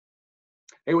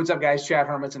Hey, what's up, guys? Chad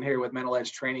Hermanson here with Mental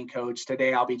Edge Training Coach.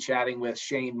 Today, I'll be chatting with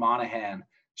Shane Monahan.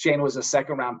 Shane was a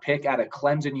second-round pick out of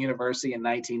Clemson University in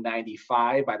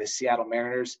 1995 by the Seattle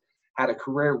Mariners, had a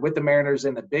career with the Mariners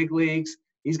in the big leagues.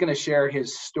 He's going to share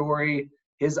his story,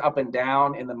 his up and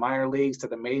down in the minor leagues to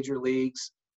the major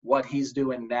leagues, what he's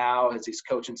doing now as he's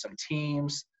coaching some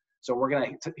teams. So we're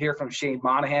going to hear from Shane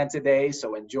Monahan today,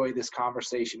 so enjoy this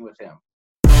conversation with him.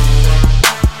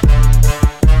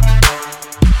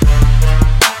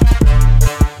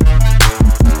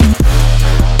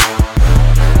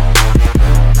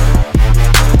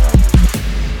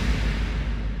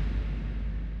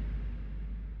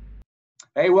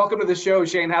 Hey, welcome to the show,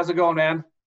 Shane. How's it going, man?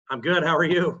 I'm good. How are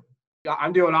you?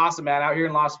 I'm doing awesome, man. Out here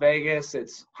in Las Vegas,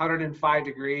 it's 105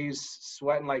 degrees,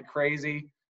 sweating like crazy.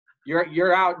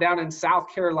 You're out down in South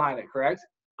Carolina, correct?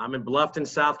 I'm in Bluffton,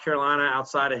 South Carolina,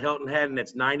 outside of Hilton Head, and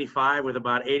it's 95 with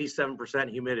about 87%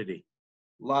 humidity.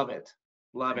 Love it.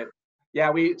 Love it.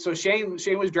 Yeah, so Shane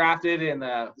was drafted in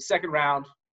the second round,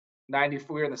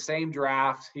 94. We were in the same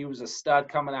draft. He was a stud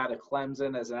coming out of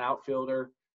Clemson as an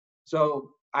outfielder. So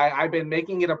I've been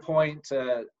making it a point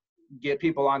to get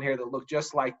people on here that look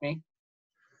just like me.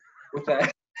 With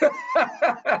that,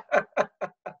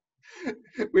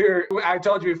 I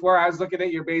told you before, I was looking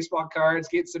at your baseball cards,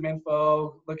 getting some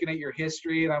info, looking at your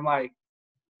history, and I'm like,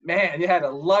 man, you had a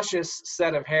luscious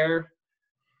set of hair.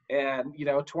 And,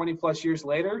 20 plus years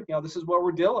later, this is what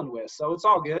we're dealing with. So it's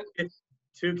all good.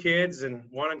 2 kids and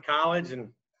 1 in college, and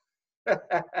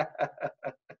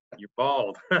you're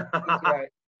bald. That's right.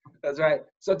 That's right.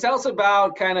 So tell us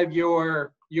about kind of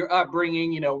your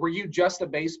upbringing. Were you just a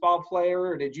baseball player,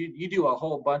 or did you do a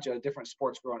whole bunch of different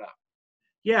sports growing up?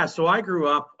 Yeah, so I grew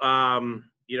up,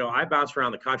 I bounced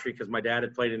around the country because my dad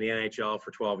had played in the NHL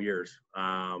for 12 years.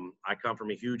 I come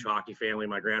from a huge hockey family.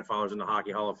 My grandfather's in the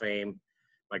Hockey Hall of Fame.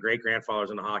 My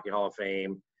great-grandfather's in the Hockey Hall of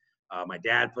Fame. My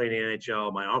dad played in the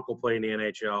NHL. My uncle played in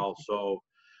the NHL. So,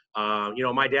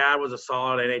 my dad was a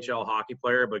solid NHL hockey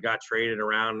player, but got traded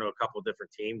around to a couple of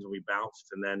different teams, and we bounced.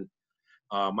 And then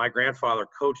my grandfather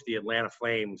coached the Atlanta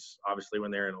Flames, obviously,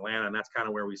 when they were in Atlanta, and that's kind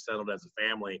of where we settled as a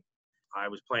family. I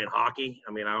was playing hockey.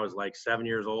 I mean, I was like 7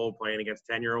 years old playing against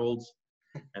 10-year-olds.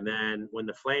 And then when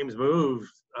the Flames moved,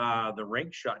 the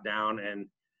rink shut down, and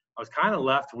I was kind of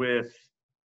left with –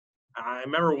 I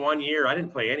remember one year I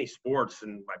didn't play any sports,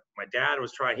 and my dad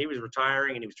was he was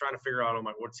retiring, and he was trying to figure out,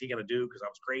 what's he going to do, because I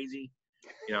was crazy.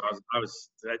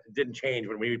 That didn't change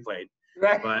when we played.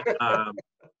 Right. But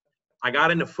I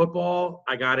got into football.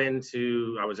 I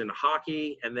was into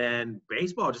hockey, and then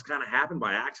baseball just kind of happened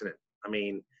by accident. I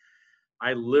mean,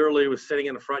 I literally was sitting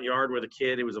in the front yard with a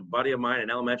kid. He was a buddy of mine in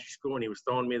elementary school, and he was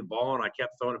throwing me the ball, and I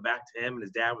kept throwing it back to him, and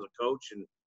his dad was a coach, and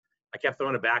I kept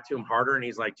throwing it back to him harder, and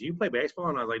he's like, "Do you play baseball?"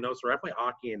 And I was like, "No, sir, I play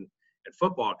hockey and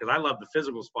football," because I love the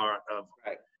physical part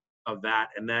of that.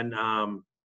 And then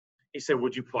he said,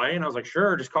 "Would you play?" And I was like,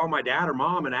 "Sure, just call my dad or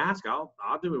mom and ask. I'll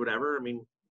do it, whatever." I mean,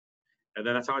 and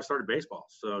then that's how I started baseball.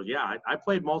 So, yeah, I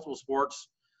played multiple sports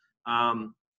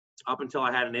up until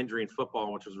I had an injury in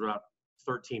football, which was about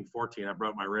 13, 14. I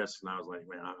broke my wrist, and I was like,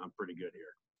 man, I'm pretty good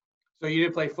here. So you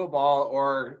didn't play football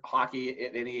or hockey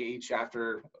at any age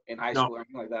in high school or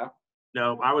anything like that?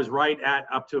 No, I was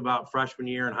up to about freshman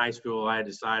year in high school. I had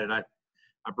decided I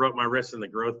broke my wrist in the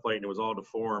growth plate, and it was all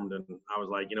deformed. And I was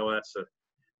like, the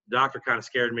doctor kind of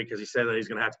scared me because he said that he's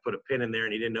going to have to put a pin in there,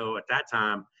 and he didn't know at that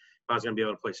time if I was going to be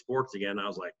able to play sports again. I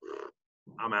was like,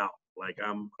 I'm out.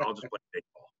 I'll just play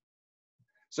baseball.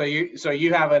 So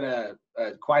you have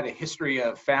quite a history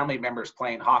of family members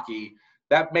playing hockey.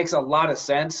 That makes a lot of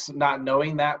sense, not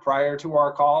knowing that prior to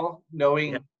our call,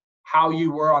 knowing how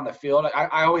you were on the field.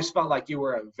 I always felt like you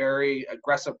were a very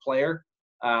aggressive player,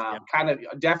 kind of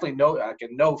definitely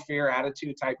no fear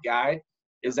attitude type guy.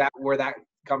 Is that where that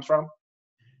comes from?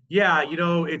 Yeah,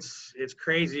 it's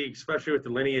crazy, especially with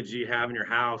the lineage you have in your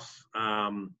house.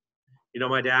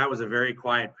 My dad was a very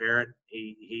quiet parent.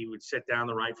 He would sit down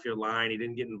the right field line. He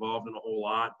didn't get involved in a whole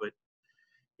lot, but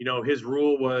his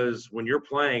rule was when you're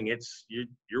playing,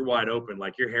 you're wide open,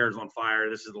 like your hair's on fire.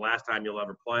 This is the last time you'll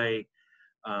ever play.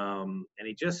 And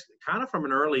he just kind of from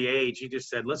an early age, he just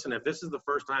said, listen, if this is the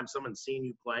first time someone's seen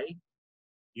you play,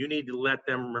 you need to let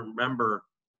them remember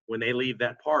when they leave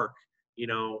that park,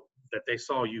 that they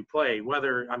saw you play.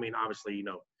 Obviously,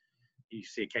 you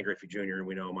see Ken Griffey Jr. and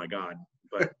we know, oh my God,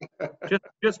 but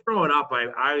just growing up,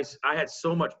 I had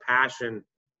so much passion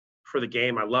for the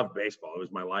game. I loved baseball. It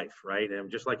was my life, right? And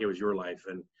just like it was your life.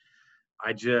 And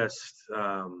I just,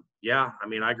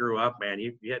 I grew up, man.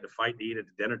 You had to fight to eat at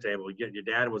the dinner table. Your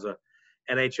dad was a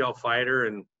NHL fighter,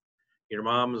 and your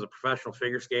mom was a professional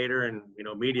figure skater, and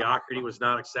mediocrity was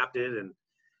not accepted. And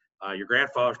Your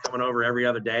grandfather's coming over every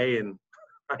other day, and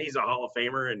he's a Hall of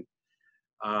Famer. And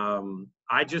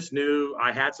I just knew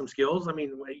I had some skills. I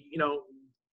mean, when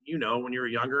you were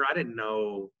younger, I didn't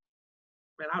know.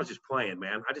 Man, I was just playing,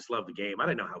 man. I just loved the game. I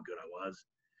didn't know how good I was.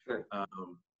 Sure.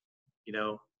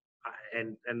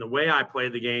 And the way I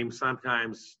played the game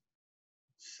sometimes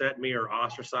set me or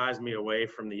ostracized me away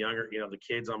from the younger, the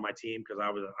kids on my team, because I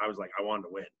was like, I wanted to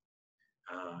win,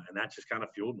 and that just kind of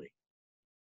fueled me.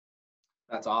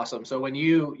 That's awesome. So when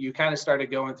you kind of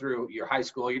started going through your high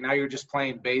school, now you're just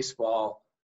playing baseball.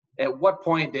 At what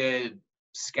point did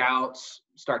scouts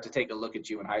start to take a look at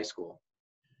you in high school?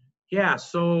 Yeah,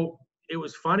 so it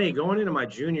was funny going into my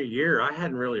junior year. I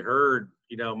hadn't really heard.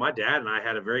 My dad and I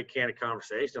had a very candid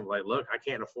conversation of like, look, I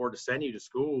can't afford to send you to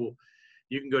school.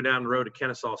 You can go down the road to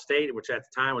Kennesaw State, which at the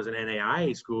time was an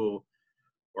NAIA school.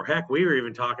 Or heck, we were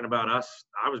even talking about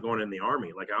I was going in the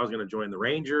Army. Like I was going to join the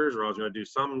Rangers, or I was going to do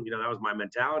some, that was my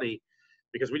mentality,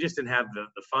 because we just didn't have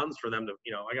the funds for them to,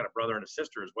 I got a brother and a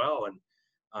sister as well.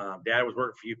 And Dad was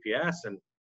working for UPS, and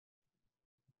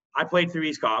I played through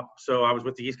East Cobb. So I was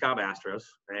with the East Cobb Astros,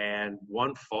 and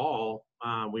one fall,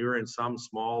 we were in some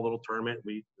small little tournament.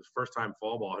 The first time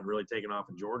fall ball had really taken off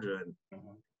in Georgia, and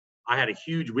I had a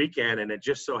huge weekend, and it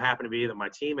just so happened to be that my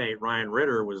teammate Ryan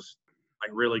Ritter was like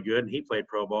really good, and he played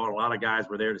pro ball, and a lot of guys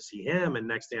were there to see him. And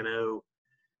next thing I know,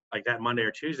 like that Monday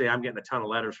or Tuesday, I'm getting a ton of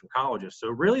letters from colleges. So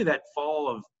really that fall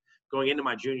of going into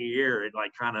my junior year, it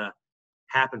like kind of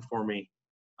happened for me.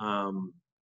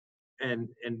 And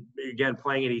again,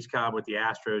 playing at East Cobb with the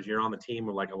Astros, you're on the team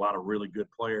with like a lot of really good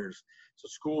players. So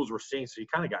schools were seen, so you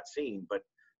kind of got seen. But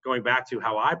going back to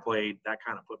how I played, that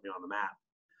kind of put me on the map.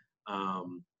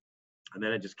 And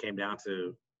then it just came down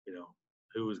to,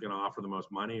 who was going to offer the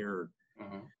most money, or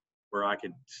where I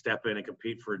could step in and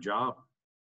compete for a job.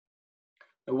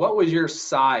 What was your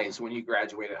size when you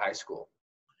graduated high school?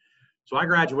 So I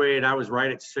graduated, I was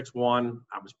right at 6'1".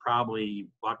 I was probably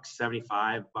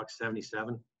 $175,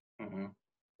 $177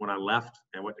 when I left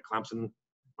and went to Clemson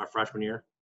my freshman year.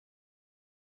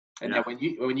 And then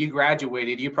when you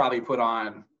graduated, you probably put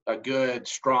on a good,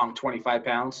 strong 25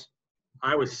 pounds.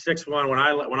 I was 6'1".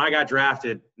 When I got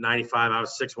drafted, 95, I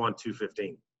was 6'1",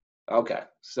 215. Okay.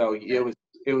 So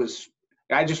it was,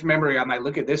 I just remember, I'm like,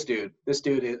 look at this dude. This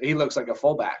dude, he looks like a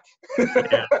fullback.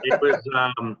 Yeah, it was,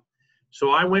 so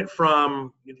I went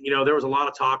from, there was a lot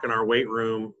of talk in our weight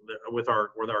room with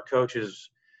our coaches.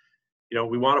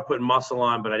 We want to put muscle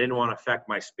on, but I didn't want to affect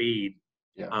my speed.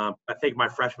 Yeah. I think my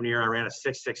freshman year I ran a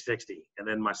 6'6", 60, and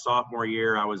then my sophomore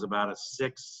year I was about a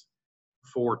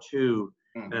 6'4", 2,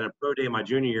 and then a pro day in my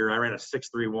junior year I ran a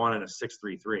 6'3", 1 and a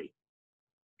 6'3", 3.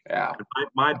 Yeah. And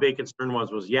my big concern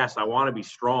was yes, I want to be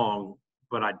strong,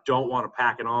 but I don't want to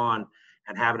pack it on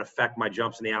and have it affect my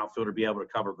jumps in the outfield or be able to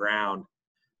cover ground.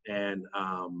 And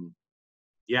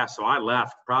so I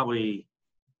left probably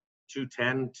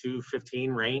 210,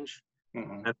 215 range.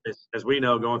 As we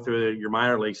know, going through your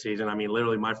minor league season, I mean,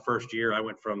 literally my first year, I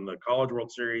went from the College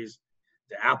World Series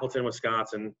to Appleton,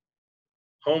 Wisconsin,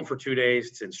 home for 2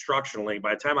 days to instructional league.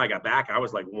 By the time I got back, I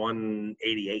was like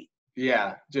 188.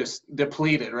 Yeah, just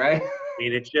depleted, right? I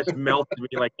mean, it just melted me.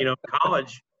 Like,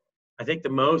 college, I think the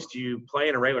most you play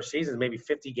in a regular season is maybe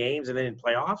 50 games and then in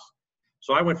playoffs.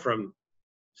 So I went from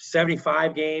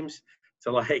 75 games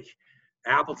to like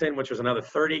Appleton, which was another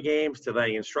 30 games, to the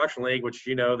instructional league, which,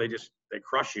 they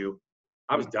crush you.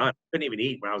 I was done. Couldn't even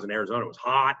eat when I was in Arizona. It was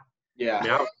hot. Yeah. I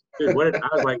mean, I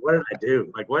was like, what did I do?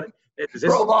 Like, what is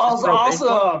this? Pro ball's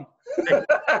awesome.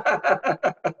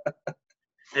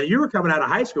 And you were coming out of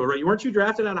high school, right? Weren't you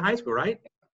drafted out of high school, right?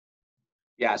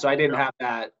 Yeah. So I didn't have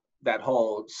that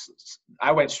whole,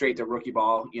 I went straight to rookie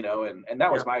ball, and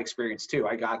that was my experience too.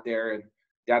 I got there and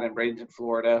down in Bradenton,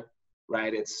 Florida,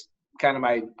 right? It's kind of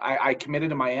I committed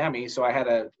to Miami, so I had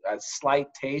a slight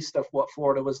taste of what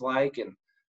Florida was like, and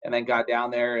then got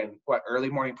down there and early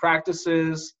morning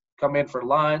practices, come in for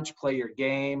lunch, play your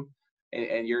game,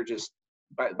 and you're just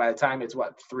by the time it's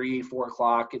 3, 4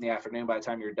 o'clock in the afternoon, by the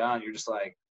time you're done, you're just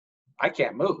like, I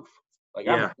can't move. Like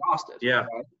I'm exhausted. Yeah.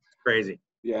 Right? Crazy.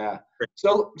 Yeah.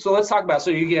 So let's talk about,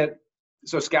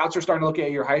 so scouts are starting to look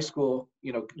at your high school,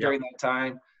 during that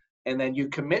time, and then you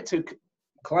commit to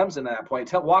Clemson at that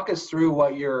point. Walk us through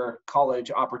what your college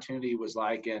opportunity was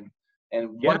like, and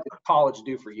what did college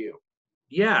do for you?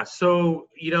 Yeah. So,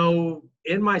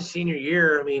 in my senior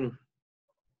year, I mean,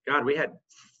 God, we had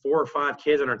 4 or 5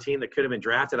 kids on our team that could have been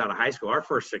drafted out of high school. Our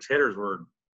first 6 hitters were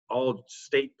all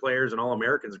state players and all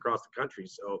Americans across the country.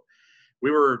 So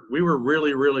we were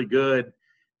really, really good,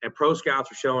 and pro scouts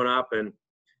were showing up, and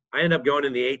I ended up going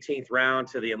in the 18th round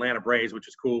to the Atlanta Braves, which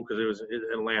is cool because it was in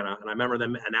Atlanta. And I remember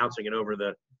them announcing it over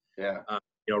the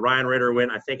Ryan Ritter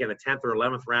went, I think, in the 10th or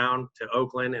 11th round to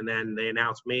Oakland, and then they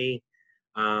announced me.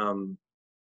 But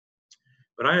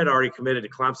I had already committed to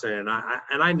Clemson,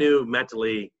 and I knew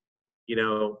mentally,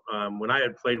 when I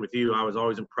had played with you, I was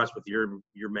always impressed with your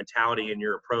mentality and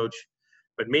your approach.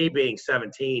 But me being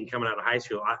 17, coming out of high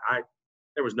school,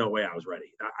 there was no way I was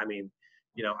ready. I mean,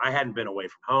 I hadn't been away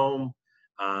from home.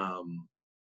 I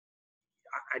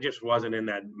just wasn't in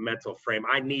that mental frame.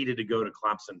 I needed to go to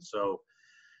Clemson. So,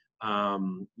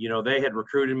 they had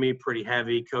recruited me pretty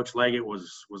heavy. Coach Leggett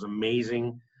was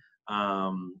amazing.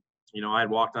 I had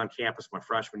walked on campus my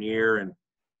freshman year, and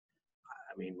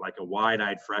I mean, like a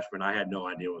wide-eyed freshman, I had no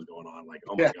idea what was going on. Like,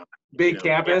 oh my God. Big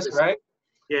campus, right?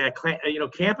 Yeah.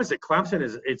 Campus at Clemson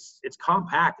it's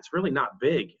compact. It's really not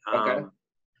big. Okay.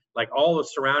 Like all the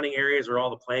surrounding areas are all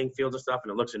the playing fields and stuff,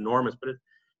 and it looks enormous, but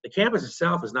the campus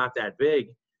itself is not that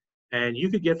big. And you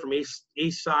could get from east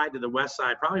side to the west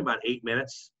side probably about 8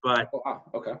 minutes. But oh, wow.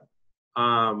 Okay.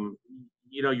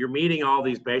 You're meeting all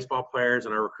these baseball players,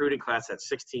 and our recruiting class had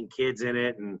 16 kids in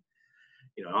it, and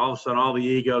all of a sudden all the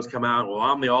egos come out. Well,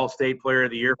 I'm the all-state player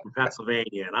of the year from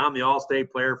Pennsylvania, and I'm the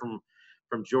all-state player from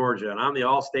Georgia, and I'm the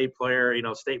all-state player,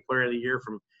 state player of the year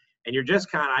from. And you're just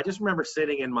I just remember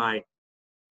sitting in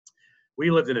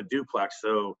we lived in a duplex,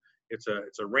 so it's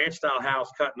a ranch style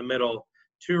house cut in the middle,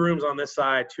 2 rooms on this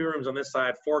side, 2 rooms on this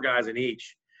side, 4 guys in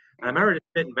each. And I remember just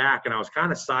sitting back, and I was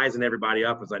kind of sizing everybody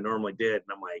up as I normally did.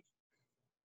 And I'm like,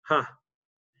 huh.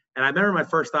 And I remember my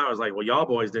first thought was like, well, y'all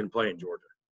boys didn't play in Georgia.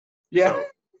 Yeah. So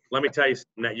let me tell you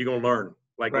something that you're going to learn.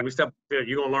 Like, when we step up,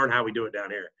 you're going to learn how we do it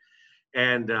down here.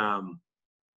 And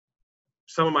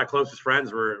some of my closest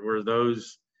friends were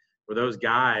those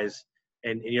guys.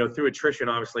 And through attrition,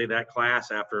 obviously, that class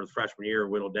after the freshman year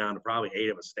whittled down to probably 8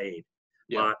 of us stayed.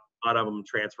 Yeah. A lot of them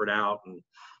transferred out, and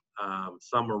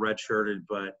some were redshirted.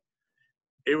 But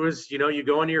it was, you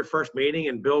go into your first meeting,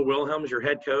 and Bill Wilhelm's your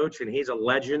head coach, and he's a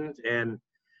legend. And,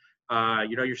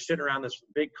 you're sitting around this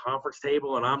big conference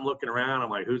table, and I'm looking around.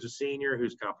 I'm like, who's a senior?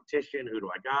 Who's competition? Who do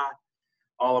I got?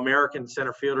 All-American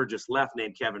center fielder just left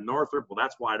named Kevin Northrup. Well,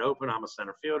 that's wide open. I'm a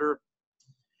center fielder.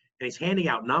 And he's handing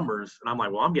out numbers, and I'm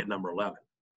like, well, I'm getting number 11.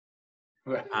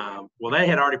 Well, they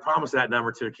had already promised that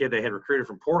number to a kid they had recruited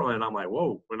from Portland, and I'm like,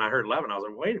 whoa. When I heard 11, I was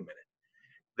like, wait a minute.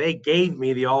 They gave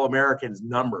me the All-American's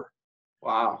number.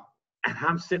 Wow. And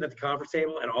I'm sitting at the conference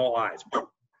table, and all eyes. And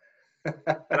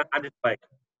I'm just like,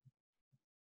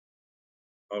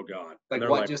 oh, God. Like,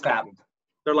 what just happened?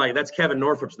 They're like, that's Kevin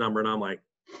Northrup's number. And I'm like,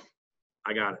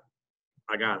 I got it.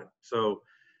 So,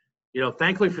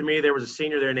 thankfully for me, there was a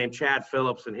senior there named Chad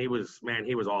Phillips, and he was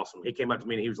awesome. He came up to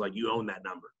me, and he was like, you own that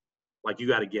number. Like, you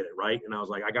got to get it, right? And I was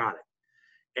like, I got it.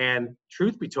 And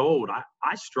truth be told,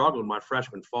 I struggled my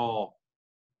freshman fall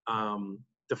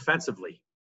defensively.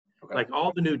 Okay. Like,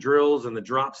 all the new drills and the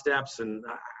drop steps, and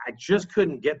I just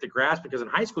couldn't get the grasp, because in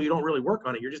high school, you don't really work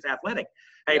on it. You're just athletic.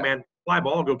 Hey, man, fly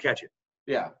ball, go catch it.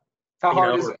 Yeah. How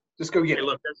hard is it? Just go get it.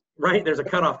 Look, there's a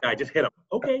cutoff guy. Just hit him.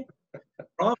 Okay.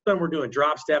 All of a sudden, we're doing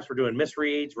drop steps. We're doing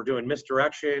misreads. We're doing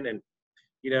misdirection. And,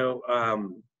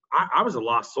 I was a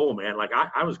lost soul, man. Like,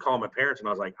 I was calling my parents, and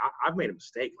I was like, I've made a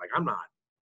mistake. Like,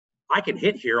 I can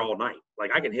hit here all night.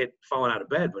 Like, I can hit falling out of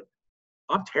bed, but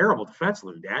I'm terrible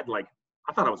defensively, Dad. Like,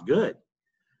 I thought I was good.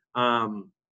 And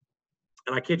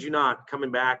I kid you not,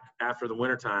 coming back after the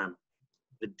wintertime,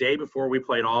 the day before we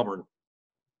played Auburn,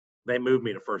 they moved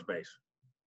me to first base.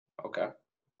 Okay.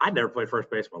 I'd never played first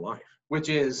base in my life. Which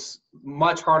is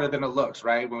much harder than it looks,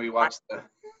 right? When we watch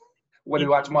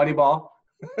Moneyball.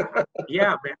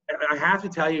 Yeah, man. I have to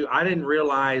tell you, I didn't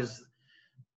realize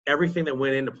everything that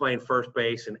went into playing first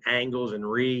base, and angles and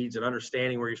reads and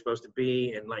understanding where you're supposed to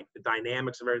be, and like the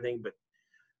dynamics of everything. But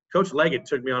Coach Leggett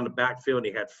took me on the backfield, and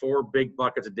he had 4 big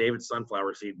buckets of David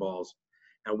sunflower seed balls.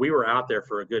 And we were out there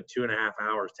for a good 2.5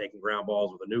 hours taking ground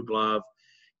balls with a new glove.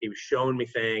 He was showing me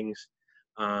things.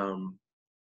 And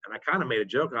I kind of made a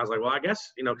joke, and I was like, well, I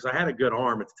guess, because I had a good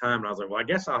arm at the time, and I was like, well, I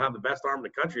guess I'll have the best arm in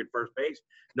the country at first base.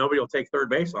 Nobody will take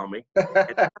third base on me.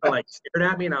 And he like stared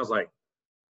at me, and I was like,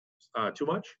 too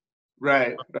much?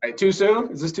 Right. Too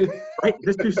soon? Is this too? Right.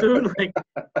 Is this too soon? Like,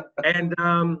 and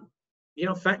I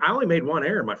only made 1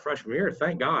 error my freshman year.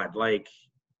 Thank God. Like,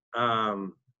 we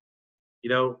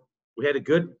had a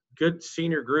good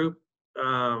senior group.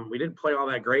 We didn't play all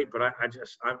that great, but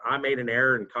I made an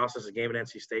error and cost us a game at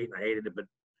NC State, and I hated it. But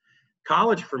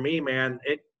college for me, man,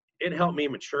 it helped me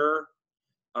mature.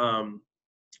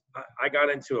 I got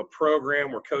into a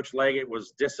program where Coach Leggett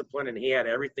was disciplined, and he had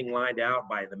everything lined out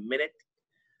by the minute.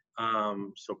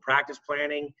 So practice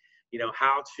planning,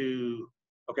 how to,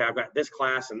 okay, I've got this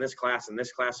class and this class and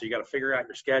this class. So you got to figure out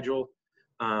your schedule,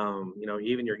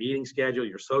 even your eating schedule,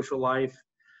 your social life.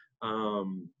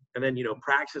 And then,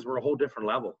 practices were a whole different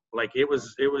level. Like it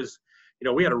was,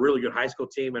 we had a really good high school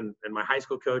team, and my high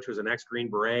school coach was an ex-Green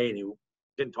Beret, and he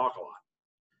didn't talk a lot,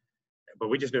 but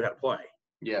we just knew how to play.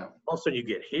 Yeah. All of a sudden you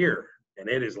get here, and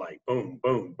it is like boom,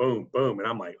 boom, boom, boom. And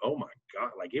I'm like, oh my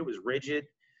God, like it was rigid,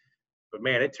 but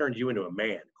man, it turned you into a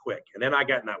man quick. And then I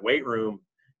got in that weight room,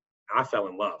 and I fell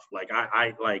in love. Like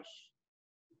I like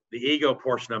the ego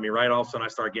portion of me, right? All of a sudden I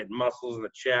started getting muscles in the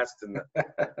chest, and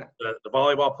the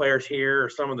volleyball players here, or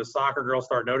some of the soccer girls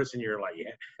start noticing. You're like,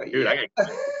 yeah, dude,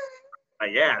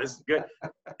 yeah, this is good.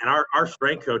 And our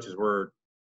strength coaches were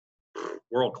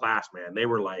world class, man. They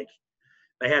were like,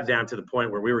 they had down to the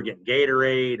point where we were getting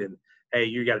Gatorade, and hey,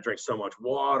 you got to drink so much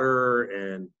water.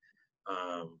 And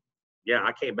yeah,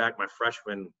 I came back my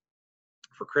freshman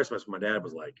for Christmas. My dad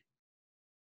was like,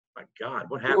 my God,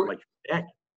 what happened? Like, heck.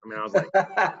 I mean, I was like, and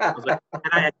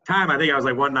at the time, I think I was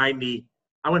like 190.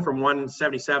 I went from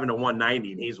 177 to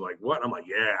 190, and he's like, what? I'm like,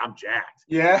 yeah, I'm jacked.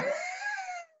 Yeah.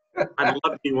 I'd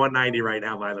love to be 190 right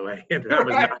now, by the way. I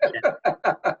was not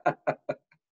jacked.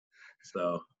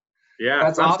 So, yeah.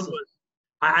 That's awesome.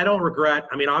 I don't regret.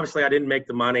 I mean, obviously, I didn't make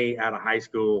the money out of high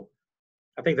school.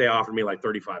 I think they offered me like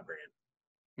 $35,000.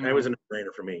 Mm-hmm. It was a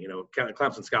no-brainer for me.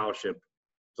 Clemson scholarship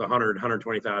was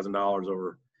 $120,000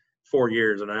 over 4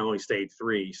 years, and I only stayed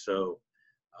 3. So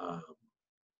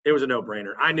it was a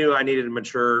no-brainer. I knew I needed to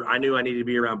mature. I knew I needed to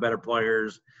be around better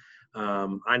players.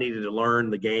 I needed to learn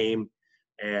the game.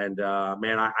 And,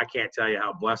 man, I can't tell you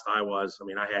how blessed I was. I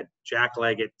mean, I had Jack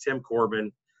Leggett, Tim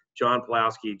Corbin, John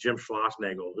Pulowski, Jim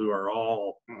Schlossnagle, who are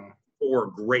all 4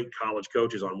 great college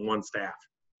coaches on one staff.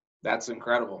 That's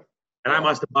incredible. And I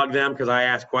must have bugged them because I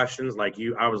asked questions like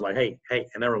you. I was like, hey.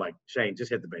 And they were like, Shane,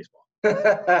 just hit the baseball.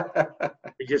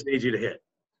 He just needs you to hit.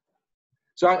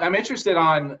 So I'm interested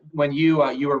on when you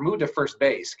were moved to first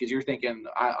base, because you're thinking,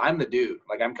 I'm the dude.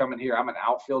 Like, I'm coming here. I'm an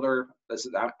outfielder. This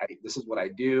is what I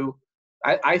do.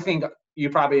 I think you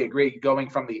probably agree going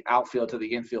from the outfield to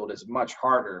the infield is much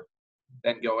harder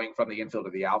than going from the infield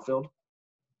to the outfield.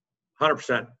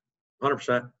 100%.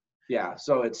 Yeah.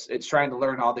 So it's trying to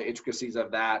learn all the intricacies of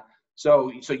that.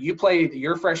 So you played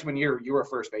your freshman year, you were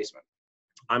first baseman.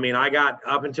 I mean, I got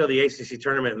up until the ACC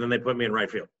tournament, and then they put me in right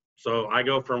field. So I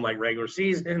go from like regular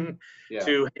season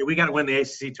to, hey, we got to win the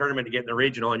ACC tournament to get in the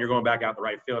regional, and you're going back out the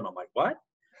right field. And I'm like, what?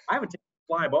 I haven't taken a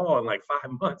fly ball in like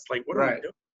 5 months. Like, what are we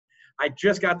doing? I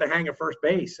just got the hang of first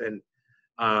base. And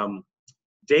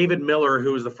David Miller,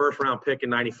 who was the first-round pick in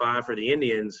 '95 for the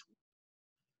Indians,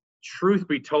 truth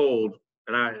be told,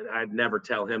 and I'd never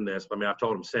tell him this, but I mean, I've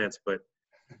told him since, but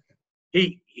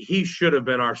he should have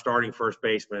been our starting first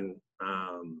baseman.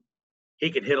 He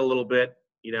could hit a little bit,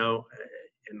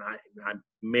 and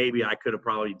maybe I could have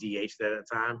probably DH'd that at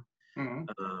the time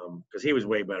because he was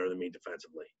way better than me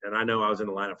defensively. And I know I was in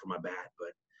the lineup for my bat, but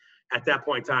at that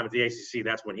point in time at the ACC,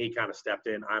 that's when he kind of stepped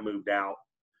in. I moved out,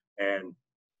 and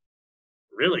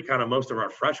really kind of most of our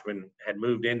freshmen had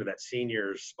moved into that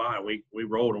senior spot. We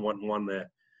rolled and won the,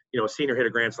 a senior hit a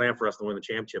grand slam for us to win the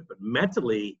championship. But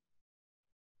mentally,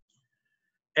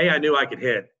 I knew I could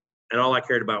hit, and all I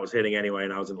cared about was hitting anyway,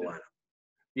 and I was in the lineup.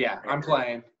 Yeah, I'm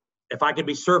playing. If I could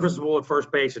be serviceable at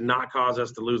first base and not cause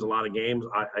us to lose a lot of games,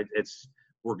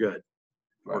 we're good.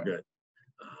 Right. We're good.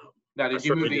 Now, did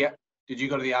you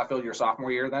go to the outfield your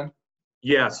sophomore year then?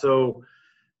 Yeah. So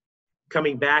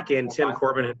coming back in, Tim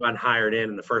Corbin had been hired in,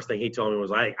 and the first thing he told me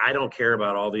was, I don't care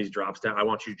about all these drops down. I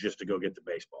want you just to go get the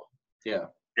baseball. Yeah.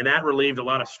 And that relieved a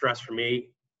lot of stress for me.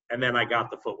 And then I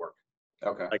got the footwork.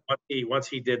 Okay. Like once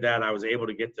he did that, I was able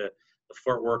to get the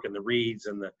footwork and the reads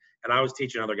and I was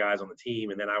teaching other guys on the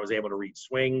team, and then I was able to read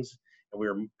swings, and we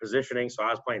were positioning. So I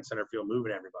was playing center field,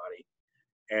 moving everybody.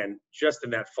 And just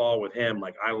in that fall with him,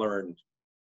 like I learned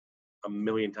a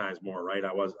million times more, right?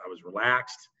 I was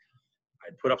relaxed.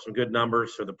 I'd put up some good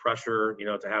numbers. So the pressure,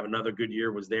 to have another good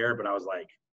year was there, but I was like,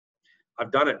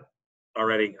 I've done it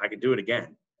already. I can do it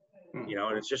again.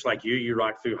 And it's just like you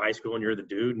rock through high school and you're the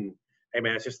dude, and hey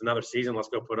man, it's just another season. Let's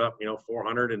go put up,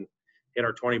 400 and hit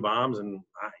our 20 bombs. And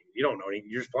you don't know anything.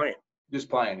 You're just playing. Just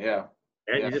playing. Yeah.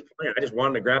 And you're just playing. I just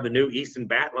wanted to grab the new Easton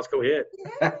bat. Let's go hit.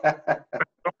 That's all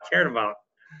I cared about.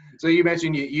 So you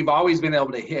mentioned you've always been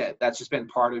able to hit. That's just been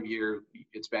part of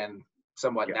it's been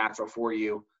somewhat natural for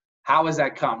you. How has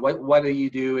that come? What do you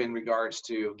do in regards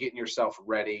to getting yourself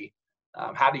ready?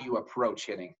 How do you approach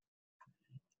hitting?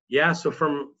 Yeah, so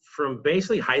from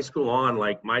basically high school on,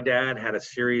 like my dad had a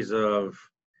series of,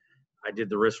 I did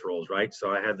the wrist rolls, right?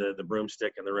 So I had the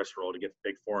broomstick and the wrist roll to get the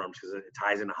big forearms because it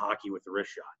ties into hockey with the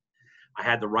wrist shot. I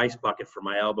had the rice bucket for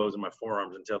my elbows and my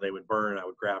forearms until they would burn. I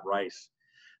would grab rice.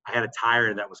 I had a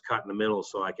tire that was cut in the middle,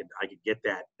 so I could get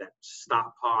that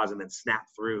stop, pause, and then snap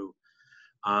through.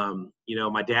 You know,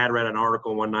 my dad read an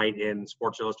article one night in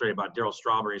Sports Illustrated about Darryl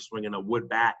Strawberry swinging a wood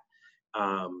bat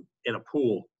in a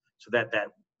pool, so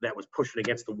that was pushing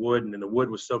against the wood, and then the wood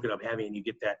was soaking up heavy, and you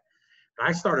get that. And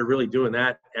I started really doing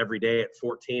that every day at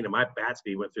 14, and my bat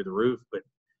speed went through the roof. But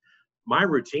my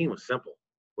routine was simple.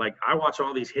 Like, I watch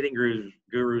all these hitting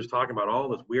gurus talking about all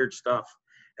this weird stuff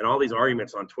and all these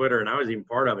arguments on Twitter, and I was even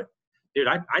part of it. Dude,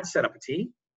 I'd set up a tee.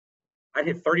 I'd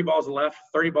hit 30 balls to left,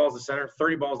 30 balls to center,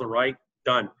 30 balls to right.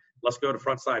 Done. Let's go to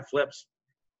front side flips.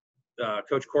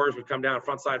 Coach Kors would come down,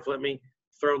 front side flip me,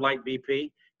 throw light BP,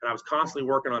 and I was constantly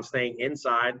working on staying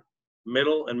inside,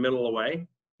 middle, and middle away,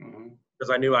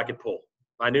 because I knew I could pull.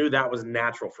 I knew that was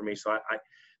natural for me, so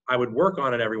I would work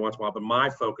on it every once in a while, but my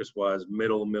focus was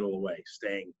middle away,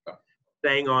 staying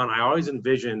on. I always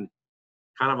envisioned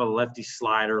kind of a lefty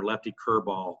slider, lefty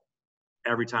curveball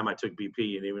every time I took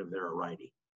BP, and even if they're a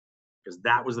righty, because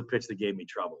that was the pitch that gave me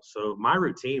trouble. So my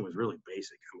routine was really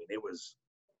basic. I mean, it was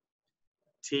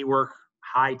tee work,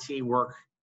 high tee work,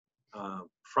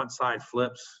 front side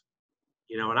flips,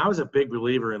 you know, and I was a big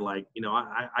believer in, like, you know,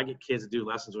 I get kids to do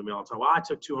lessons with me all the time. Well, I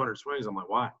took 200 swings. I'm like,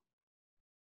 why?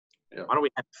 Yeah. Why don't we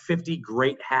have 50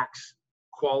 great hacks,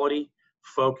 quality,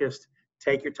 focused,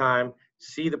 take your time,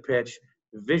 see the pitch,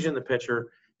 vision the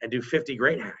pitcher, and do 50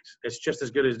 great hacks. It's just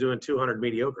as good as doing 200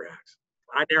 mediocre hacks.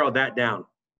 I narrowed that down.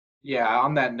 Yeah,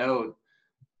 on that note,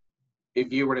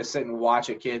 if you were to sit and watch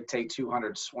a kid take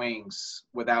 200 swings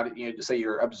without, you know, to say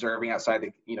you're observing outside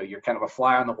the, you know, you're kind of a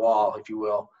fly on the wall, if you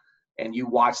will, and you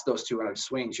watch those 200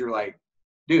 swings, you're like,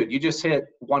 dude, you just hit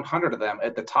 100 of them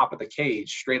at the top of the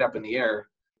cage, straight up in the air.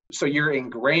 So you're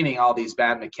ingraining all these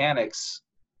bad mechanics,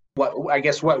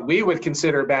 what we would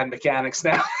consider bad mechanics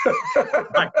now.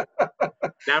 Right.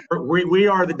 Now we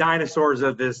are the dinosaurs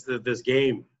of this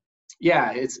game.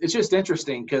 Yeah, it's just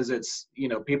interesting because it's, you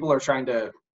know, people are trying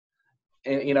to,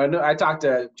 and, you know, I talked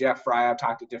to Jeff Fry, I've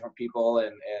talked to different people,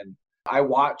 and I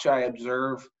watch, I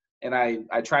observe, and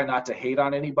I try not to hate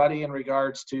on anybody in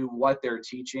regards to what they're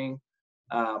teaching.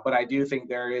 But I do think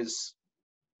there is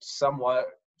somewhat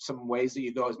some ways that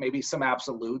you go, is maybe some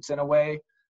absolutes in a way,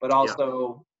 but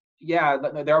also, there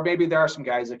are some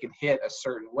guys that can hit a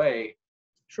certain way.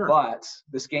 Sure. But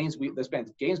this game's been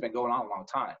going on a long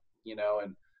time, you know,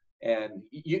 and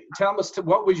you tell us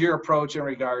what was your approach in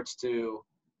regards to,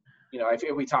 you know, if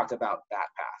we talked about bat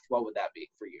path, what would that be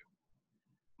for you?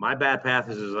 My bat path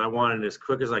is I wanted as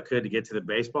quick as I could to get to the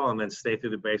baseball and then stay through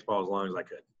the baseball as long as I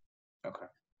could. Okay.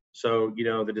 So, you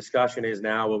know, the discussion is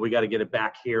now, well, we got to get it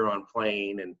back here on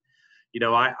plane. And, you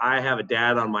know, I have a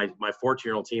dad on my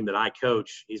 14-year-old team that I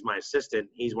coach. He's my assistant.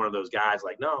 He's one of those guys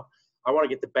like, no, I want to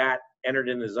get the bat entered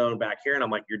in the zone back here. And I'm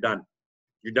like, you're done.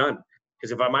 You're done.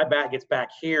 Because if my bat gets back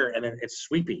here and then it's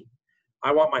sweepy,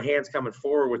 I want my hands coming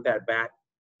forward with that bat.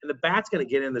 And the bat's going to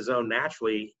get in the zone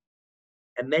naturally.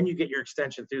 And then you get your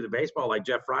extension through the baseball, like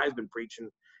Jeff Fry's been preaching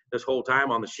this whole time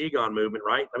on the Shigon movement,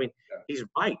 right? I mean, he's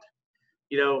right.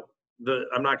 You know,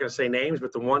 I'm not going to say names,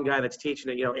 but the one guy that's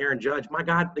teaching it, you know, Aaron Judge, my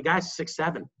God, the guy's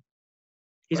 6'7".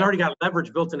 He's already got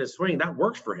leverage built in his swing. That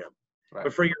works for him. Right.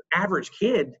 But for your average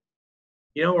kid,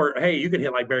 you know, or, hey, you can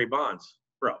hit like Barry Bonds.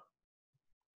 Bro,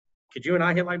 could you and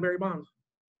I hit like Barry Bonds?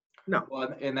 No.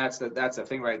 Well, and that's the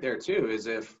thing right there, too, is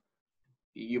if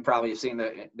you probably have seen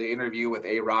the interview with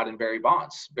A-Rod and Barry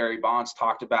Bonds. Barry Bonds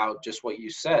talked about just what you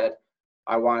said.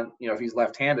 I want, you know, if he's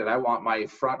left-handed, I want my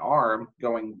front arm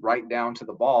going right down to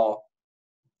the ball.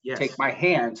 Yes. Take my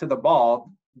hand to the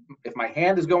ball. If my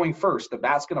hand is going first, the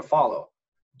bat's going to follow.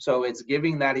 So it's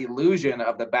giving that illusion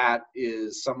of the bat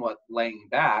is somewhat laying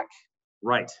back.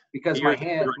 Right. Because my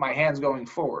hand's going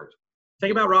forward.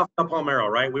 Think about Rafael Palmeiro,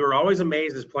 right? We were always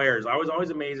amazed as players. I was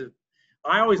always amazed.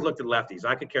 I always looked at lefties.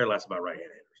 I could care less about right-handed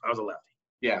hitters. I was a lefty.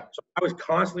 Yeah. So I was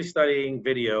constantly studying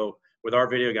video with our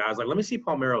video guys. Like, let me see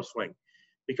Palmeiro swing.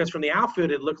 Because from the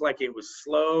outfield, it looked like it was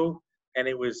slow and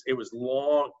it was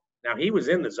long. Now, he was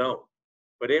in the zone.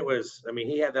 But it was, I mean,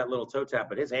 he had that little toe tap,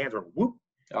 but his hands were whoop.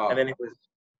 Oh, and then it was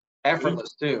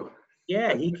effortless, too.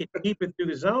 Yeah, he could keep it through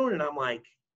the zone. And I'm like,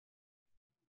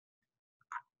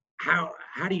 how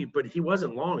do you – but he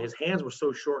wasn't long. His hands were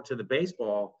so short to the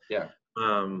baseball. Yeah.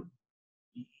 I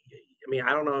mean,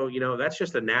 I don't know, you know, that's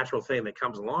just a natural thing that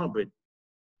comes along, but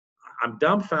I'm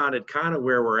dumbfounded kind of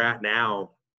where we're at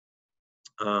now.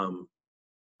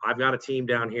 I've got a team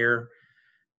down here.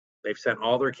 They've sent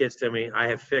all their kids to me. I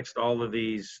have fixed all of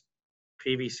these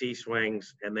PVC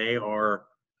swings, and they are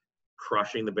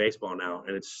crushing the baseball now.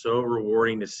 And it's so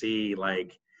rewarding to see,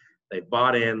 like, they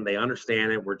bought in, they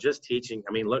understand it. We're just teaching.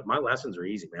 I mean, look, my lessons are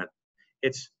easy, man.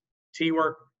 It's tee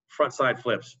work, front side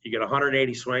flips. You get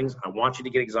 180 swings. I want you to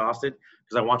get exhausted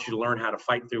because I want you to learn how to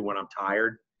fight through when I'm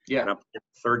tired. Yeah. And I'm in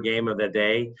the third game of the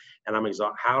day and I'm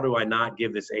exhausted. How do I not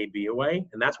give this AB away?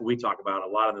 And that's what we talk about, a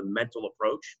lot of the mental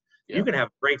approach. Yeah. You can have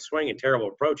great swing and terrible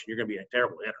approach, and you're going to be a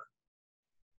terrible hitter.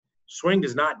 Swing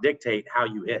does not dictate how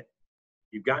you hit.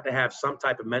 You've got to have some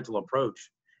type of mental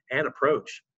approach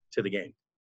to the game,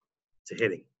 to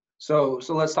hitting. So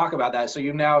let's talk about that. So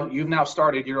you've now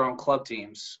started your own club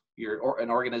teams. You're an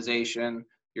organization.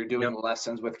 You're doing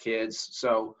lessons with kids.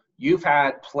 So you've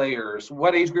had players.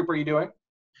 What age group are you doing?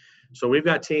 So we've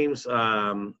got teams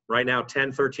right now,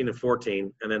 10, 13, and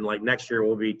 14. And then like next year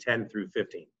we'll be 10 through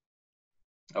 15.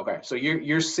 Okay. So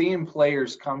you're seeing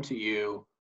players come to you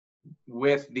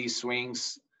with these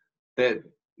swings that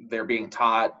they're being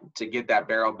taught to get that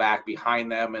barrel back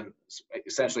behind them and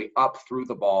essentially up through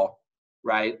the ball,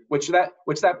 right? Which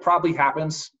that probably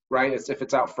happens, right? If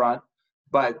it's out front,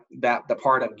 but that the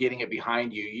part of getting it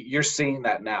behind you, you're seeing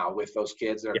that now with those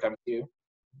kids that are coming to you.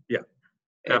 Yeah,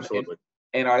 absolutely.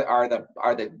 And are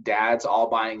the dads all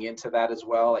buying into that as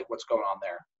well? Like, what's going on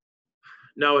there?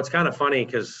 No, it's kind of funny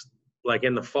because like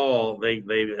in the fall they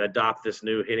adopt this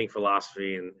new hitting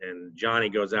philosophy, and Johnny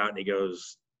goes out and he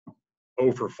goes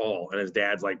 0 for fall, and his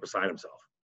dad's like beside himself.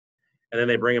 And then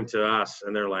they bring him to us,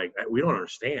 and they're like, "We don't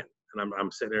understand." And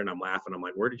I'm sitting there and I'm laughing. I'm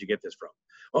like, "Where did you get this from?"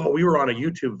 "Oh, we were on a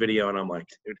YouTube video." And I'm like,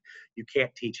 "Dude, you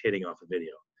can't teach hitting off a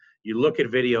video. You look at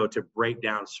video to break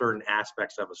down certain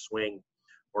aspects of a swing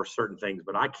or certain things,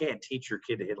 but I can't teach your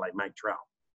kid to hit like Mike Trout.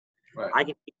 Right. I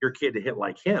can teach your kid to hit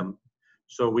like him."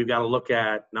 So we've got to look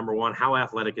at, number one, how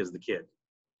athletic is the kid?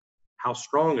 How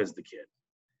strong is the kid?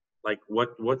 Like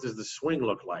what does the swing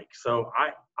look like? So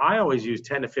I always use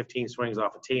 10 to 15 swings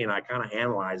off a tee, and I kind of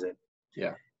analyze it.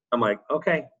 Yeah. I'm like,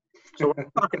 okay, so we're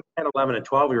talking 10, 11, and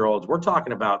 12-year-olds. We're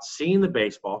talking about seeing the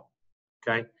baseball,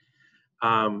 okay?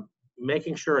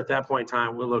 Making sure at that point in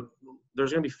time,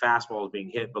 there's going to be fastballs being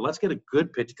hit, but let's get a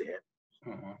good pitch to hit.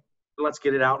 Mm-hmm. Let's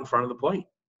get it out in front of the plate.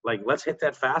 Like, let's hit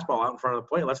that fastball out in front of the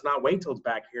plate. Let's not wait till it's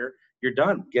back here. You're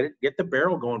done. Get the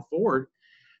barrel going forward.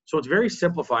 So it's very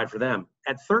simplified for them.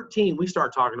 At 13, we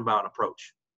start talking about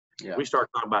approach. Yeah. We start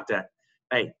talking about that.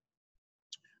 Hey,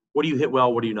 what do you hit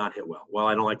well? What do you not hit well? Well,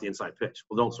 I don't like the inside pitch.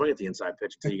 Well, don't swing at the inside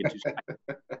pitch until you get too straight.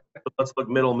 Let's look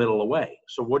middle away.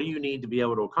 So what do you need to be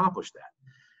able to accomplish that?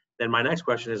 Then my next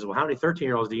question is, well, how many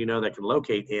 13-year-olds do you know that can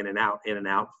locate in and out,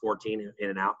 14 in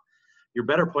and out? Your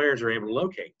better players are able to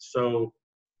locate. So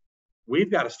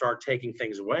we've got to start taking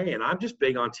things away. And I'm just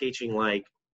big on teaching, like,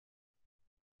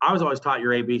 I was always taught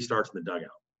your AB starts in the dugout.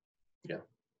 Yeah.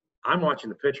 I'm watching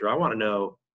the pitcher. I want to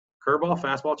know curveball,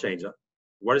 fastball, changeup.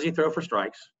 What does he throw for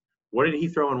strikes? What did he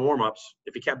throw in warm-ups?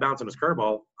 If he kept bouncing his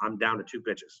curveball, I'm down to 2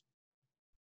 pitches.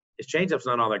 His changeup's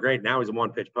not all that great. Now he's a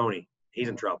 1-pitch pony. He's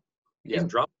in trouble. Yeah. He's in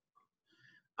trouble.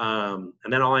 And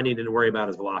then all I needed to worry about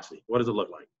is velocity. What does it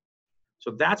look like?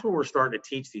 So that's what we're starting to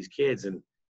teach these kids. And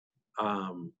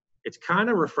it's kind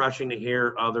of refreshing to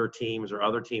hear other teams'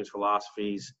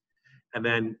 philosophies. And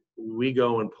then we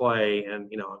go and play, and,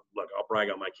 look, I'll brag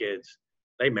on my kids.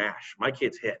 They mash. My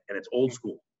kids hit, and it's old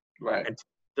school. Right. And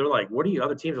they're like,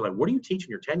 other teams are like, what are you teaching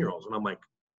your 10-year-olds? And I'm like,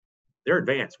 they're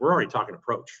advanced. We're already talking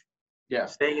approach. Yeah.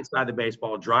 Staying inside the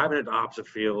baseball, driving it to opposite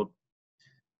field.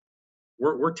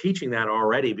 We're teaching that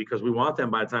already because we want them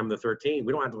by the time they're 13.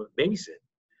 We don't have to babysit.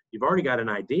 You've already got an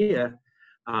idea.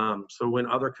 So when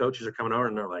other coaches are coming over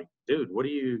and they're like, dude, what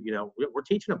do we're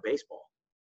teaching them baseball.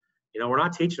 We're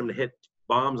not teaching them to hit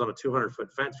bombs on a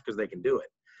 200-foot fence because they can do it.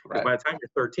 Because by the time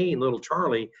you're 13, little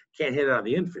Charlie can't hit it out of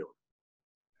the infield.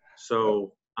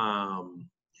 So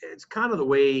it's kind of the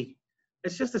way –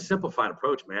 it's just a simplified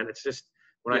approach, man. It's just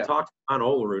when I talk to John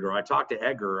Olerud or I talk to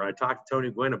Edgar or I talk to Tony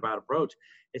Gwynn about approach,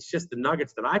 it's just the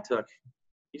nuggets that I took.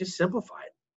 You just simplify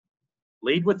it.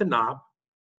 Lead with the knob.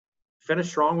 Finish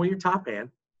strong with your top hand,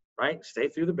 right? Stay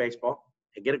through the baseball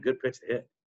and get a good pitch to hit.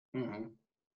 Mm-hmm.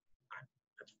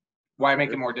 Why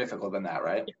make it more difficult than that,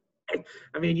 right?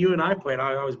 I mean, you and I played.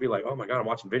 I always be like, "Oh my God, I'm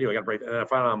watching video. I got to break." And then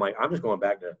finally, I'm like, "I'm just going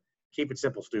back to keep it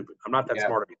simple, stupid. I'm not that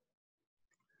smart."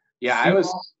 Yeah, I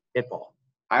was hit ball.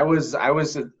 I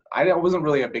wasn't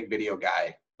really a big video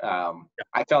guy.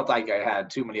 I felt like I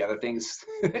had too many other things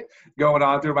going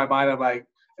on through my mind. I'm like,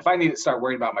 if I need to start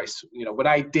worrying about when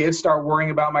I did start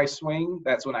worrying about my swing,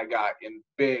 that's when I got in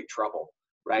big trouble,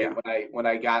 right? Yeah. When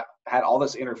I had all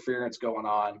this interference going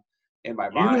on in my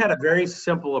mind. You had a very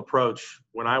simple approach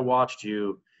when I watched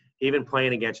you, even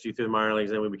playing against you through the minor leagues,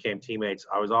 and then we became teammates.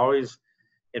 I was always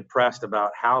impressed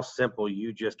about how simple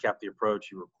you just kept the approach.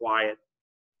 You were quiet.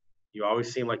 You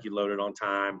always seemed like you loaded on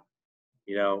time.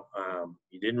 You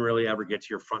didn't really ever get to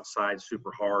your front side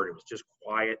super hard. It was just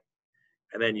quiet.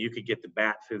 and then you could get the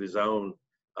bat through the zone,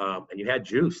 and you had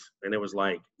juice. And it was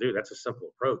like, dude, that's a simple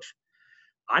approach.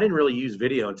 I didn't really use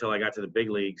video until I got to the big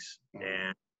leagues,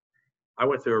 and I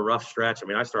went through a rough stretch. I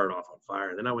mean, I started off on fire,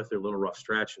 and then I went through a little rough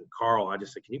stretch. And Carl, I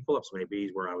just said, can you pull up some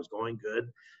ABs where I was going good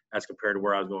as compared to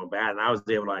where I was going bad? And I was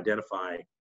able to identify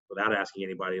without asking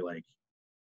anybody, like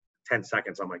 10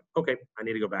 seconds. I'm like, okay, I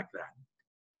need to go back to that.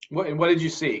 What did you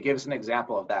see? Give us an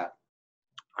example of that.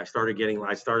 My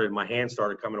hands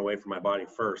started coming away from my body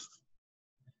first.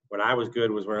 When I was good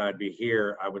was when I'd be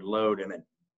here, I would load, and then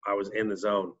I was in the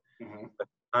zone. Mm-hmm. But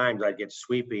times I'd get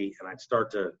sweepy, and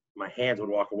my hands would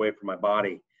walk away from my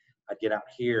body. I'd get out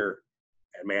here,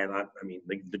 and man, I mean,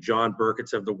 the John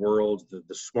Burketts of the world, the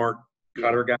smart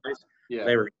cutter guys,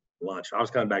 they were lunch. I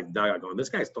was coming back to the dugout going, this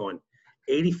guy's throwing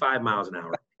 85 miles an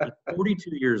hour. He's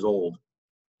 42 years old.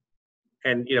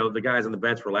 And, you know, the guys on the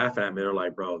bench were laughing at me. They're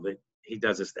like, bro, he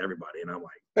does this to everybody. And I'm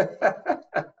like,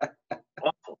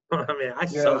 awful. I mean,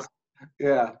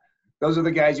 yeah. Those are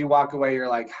the guys you walk away, you're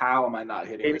like, how am I not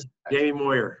hitting this guy? Jamie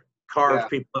Moyer carves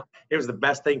people up. It was the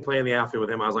best thing playing the outfield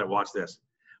with him. I was like, watch this.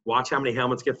 Watch how many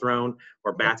helmets get thrown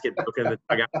or bats get broken in the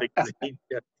dugout.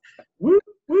 Whoop,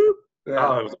 whoop. Yeah.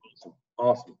 Oh, it was awesome.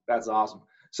 Awesome. That's awesome.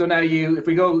 So now if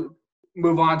we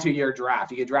move on to your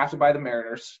draft, you get drafted by the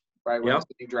Mariners, right? When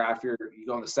you draft, you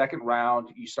go in the second round,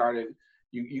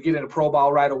 you get in a pro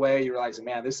ball right away. You realize,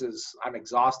 man, I'm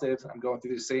exhausted. I'm going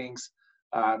through these things.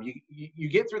 You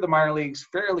get through the minor leagues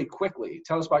fairly quickly.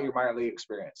 Tell us about your minor league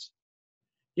experience.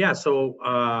 Yeah,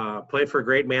 so played for a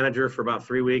great manager for about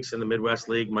 3 weeks in the Midwest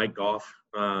League, Mike Goff.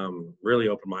 Really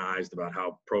opened my eyes about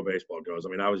how pro baseball goes. I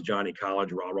mean, I was Johnny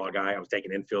College, rah guy. I was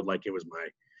taking infield like it was my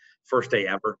first day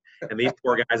ever. And these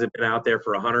poor guys have been out there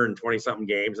for 120-something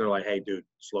games, and they're like, hey, dude,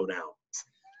 slow down.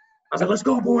 I was like, let's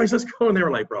go, boys, let's go. And they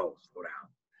were like, bro, slow down.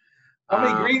 How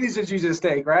many greenies did you just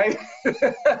take, right?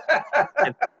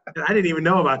 and I didn't even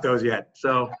know about those yet.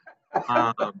 So if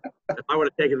I would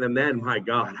have taken them then, my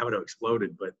God, I would have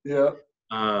exploded. But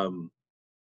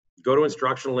go to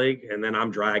instructional league, and then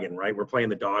I'm dragging, right? We're playing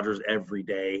the Dodgers every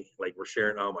day. Like, we're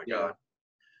sharing. Oh, my God.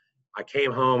 I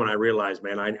came home, and I realized,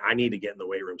 man, I need to get in the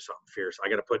weight room something fierce. I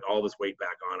got to put all this weight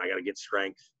back on. I got to get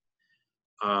strength.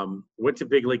 Went to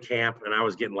big league camp, and I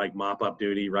was getting like mop up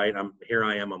duty, right? Here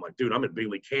I am. I'm like, dude, I'm in big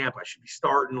league camp. I should be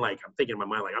starting. Like, I'm thinking in my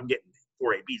mind, like, I'm getting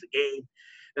 4 ABs a game.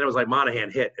 And it was like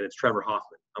Monahan hit, and it's Trevor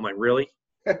Hoffman. I'm like, really?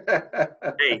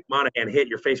 Hey, Monahan hit.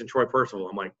 You're facing Troy Percival.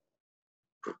 I'm like,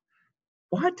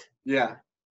 what? Yeah.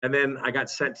 And then I got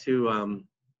sent to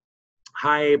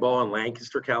high A ball in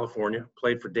Lancaster, California.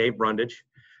 Played for Dave Brundage,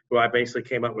 who I basically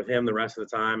came up with him the rest of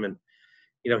the time. And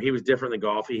you know, he was different than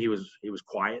Golfy. He was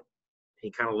quiet.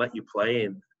 He kind of let you play.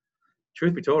 And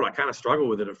truth be told, I kind of struggled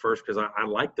with it at first because I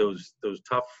like those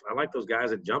tough. I like those guys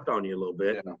that jumped on you a little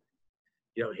bit. Yeah.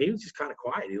 You know, he was just kind of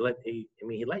quiet. He let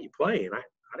you play, and I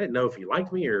didn't know if he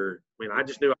liked me or. I mean, I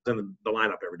just knew I was in the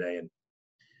lineup every day, and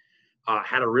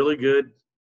had a really good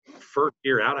first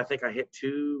year out. I think I hit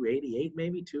 288,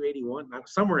 maybe 281,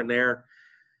 somewhere in there.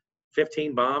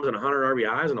 15 bombs and 100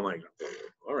 RBIs, and I'm like,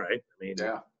 all right. I mean,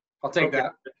 yeah, I'll take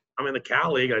that. I'm in the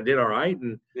Cal League. I did all right,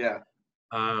 and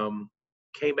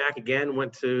came back again.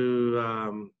 Went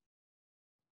to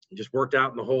just worked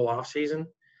out in the whole off season.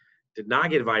 Did not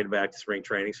get invited back to spring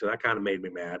training, so that kind of made me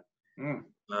mad.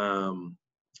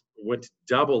 Went to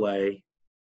Double-A,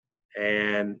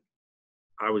 and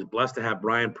I was blessed to have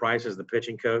Brian Price as the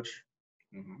pitching coach.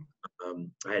 Mm-hmm.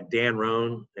 I had Dan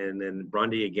Roan and then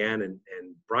Brundy again, and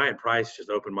Brian Price just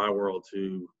opened my world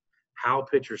to how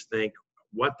pitchers think,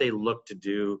 what they look to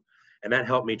do, and that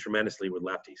helped me tremendously with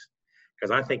lefties. Because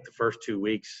I think the first 2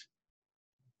 weeks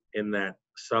in that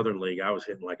Southern League, I was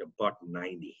hitting like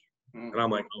 $190. Mm-hmm. And I'm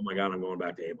like, oh, my God, I'm going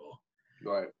back to A-ball.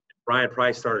 Right. Brian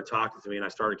Price started talking to me, and I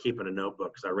started keeping a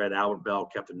notebook because I read Albert Bell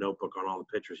kept a notebook on all the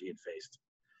pitchers he had faced.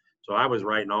 So I was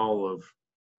writing all of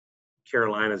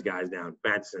Carolina's guys down.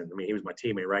 Benson, I mean, he was my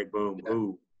teammate, right? Boom,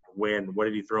 who, when, what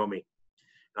did he throw me?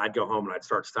 And I'd go home and I'd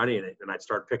start studying it, and I'd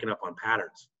start picking up on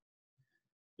patterns.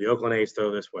 The Oakland A's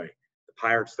throw this way. The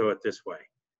Pirates throw it this way.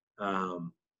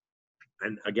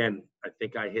 And again, I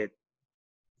think I hit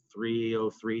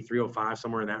 303, 305,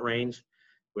 somewhere in that range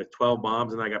with 12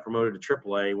 bombs, and I got promoted to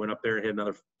AAA, went up there and hit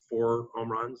another 4 home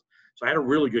runs. So I had a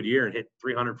really good year and hit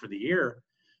 300 for the year.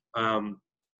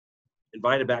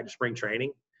 Invited back to spring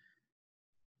training.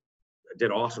 I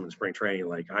did awesome in spring training.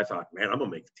 Like, I thought, man, I'm going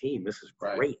to make the team. This is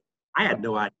great. Right. I had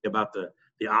no idea about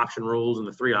the option rules and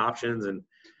the 3 options. And,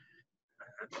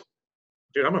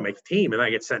 dude, I'm going to make the team. And I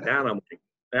get sent down. I'm like,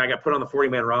 I got put on the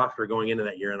 40-man roster going into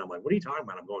that year. And I'm like, what are you talking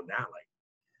about? I'm going down. Like,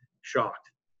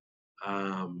 shocked.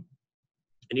 And,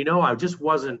 you know, I just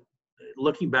wasn't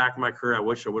looking back in my career, I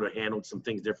wish I would have handled some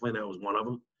things differently. That was one of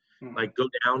them. Mhm. Like, go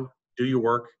down, do your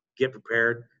work, get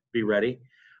prepared, be ready.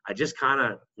 I just kind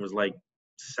of was like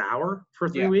sour for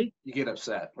 3 weeks. You get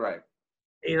upset, right?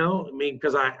 You know, I mean,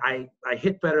 because I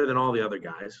hit better than all the other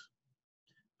guys.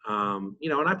 You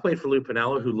know, and I played for Lou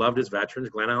Piniella, who loved his veterans.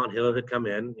 Glenn Allen Hill had come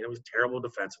in. You know, he was terrible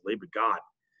defensively, but God,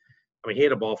 I mean, he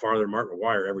hit a ball farther than Mark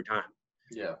McGwire every time.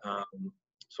 Yeah.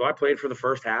 So I played for the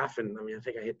first half, and I mean, I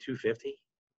think I hit 250. And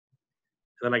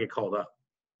then I get called up.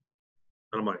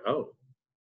 And I'm like, oh.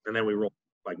 And then we rolled.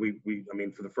 Like, I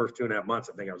mean, for the first 2.5 months,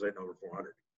 I think I was hitting over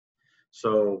 400.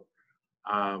 So.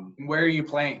 Where are you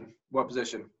playing? What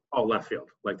position? Oh, left field.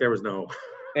 Like, there was no.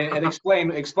 And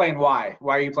explain why.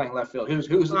 Why are you playing left field? Who's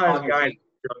on your team?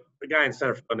 The guy in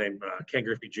center field named Ken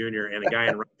Griffey Jr. and the guy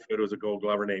in right field was a Gold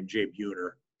Glover named Jay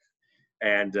Buhner.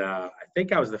 And I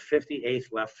think I was the 58th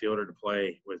left fielder to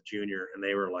play with Junior, and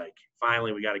they were like,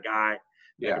 finally, we got a guy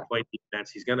that can play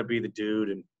defense. He's going to be the dude.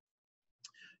 And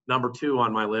number 2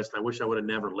 on my list, I wish I would have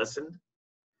never listened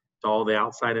to all the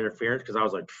outside interference, because I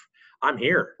was like, I'm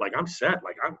here. Like, I'm set.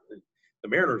 Like, the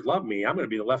Mariners love me. I'm going to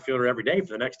be the left fielder every day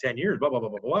for the next 10 years, blah, blah, blah,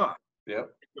 blah, blah.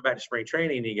 Yep. Go back to spring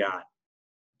training, and you got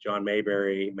John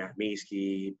Mayberry, Matt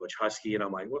Mieske, Butch Husky, and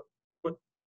I'm like, what?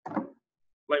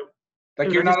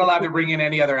 Like, you're not allowed to bring in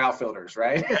any other outfielders,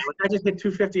 right? Yeah, like, I just hit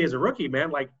 250 as a rookie, man.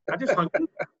 Like, I just hung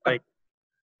like,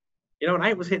 you know, and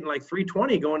I was hitting like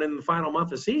 320 going in the final month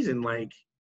of the season. Like,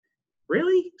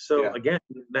 really? So again,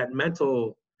 that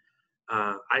mental,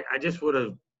 I just would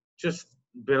have just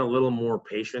been a little more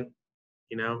patient,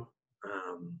 you know,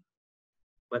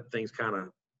 let things kind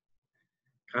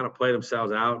of play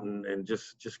themselves out and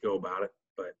just go about it.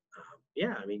 But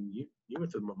yeah, I mean, you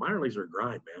went to the minor leagues are a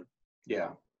grind, man. Yeah.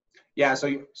 So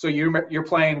you're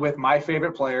playing with my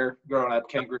favorite player growing up,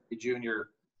 Ken Griffey Jr.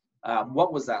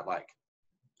 What was that like?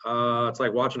 It's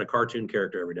like watching a cartoon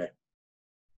character every day.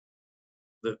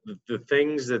 The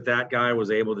things that guy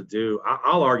was able to do,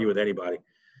 I'll argue with anybody.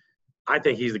 I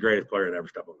think he's the greatest player to ever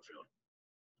step on the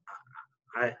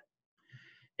field.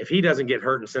 If he doesn't get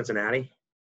hurt in Cincinnati,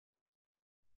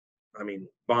 I mean,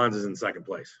 Bonds is in second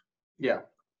place. Yeah. To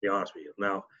be honest with you.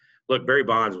 Now, look, Barry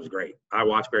Bonds was great. I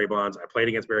watched Barry Bonds. I played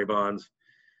against Barry Bonds.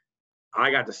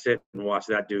 I got to sit and watch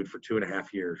that dude for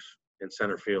 2.5 years in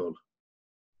center field,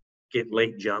 get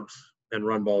late jumps and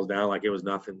run balls down like it was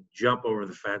nothing, jump over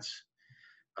the fence.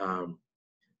 I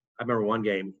remember one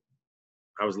game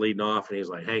I was leading off, and he was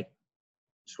like, hey,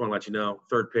 just want to let you know,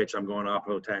 third pitch, I'm going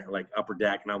upper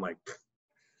deck. And I'm like,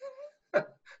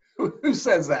 who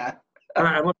says that?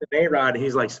 I looked at A-Rod, and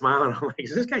he's like smiling. I'm like,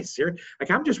 is this guy serious?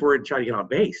 Like, I'm just worried to try to get on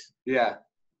base. Yeah.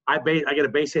 I get a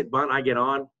base hit bunt. I get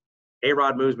on.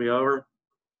 A-Rod moves me over.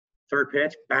 Third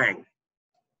pitch, bang.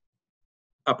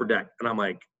 Upper deck. And I'm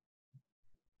like,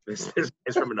 this is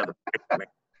from another planet.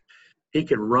 He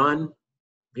could run.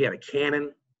 He had a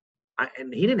cannon.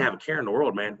 And he didn't have a care in the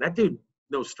world, man. That dude,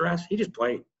 no stress. He just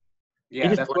played.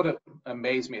 Yeah, that's what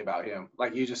amazed me about him.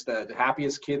 Like, he's just the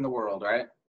happiest kid in the world, right?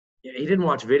 Yeah, he didn't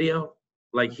watch video.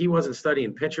 Like, he wasn't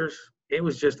studying pitchers. It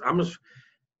was just,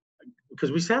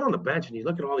 because we sat on the bench and you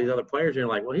look at all these other players and you're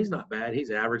like, well, he's not bad.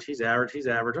 He's average.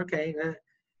 Okay. And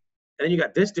then you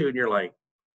got this dude and you're like,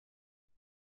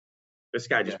 this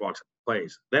guy just walks up and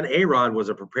plays. Then A-Rod was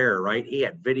a preparer, right? He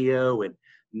had video and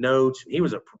notes. He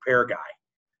was a prepare guy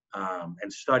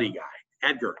and study guy.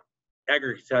 Edgar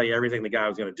could tell you everything the guy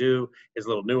was going to do, his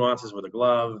little nuances with a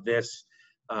glove, this.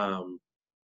 I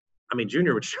mean,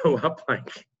 Junior would show up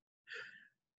like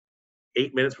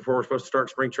 8 minutes before we're supposed to start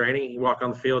spring training. He'd walk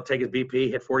on the field, take his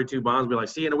BP, hit 42 bombs, be like,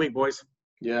 see you in a week, boys.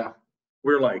 Yeah.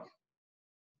 We're like,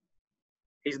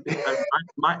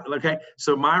 okay.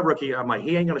 So my rookie, I'm like,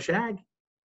 he ain't going to shag.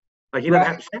 Like, he doesn't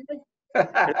have to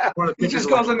shag. He just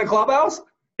goes in the clubhouse?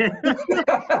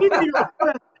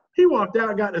 He walked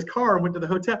out, got in his car, and went to the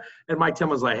hotel. And Mike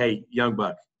Tillman's like, hey, young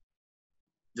buck,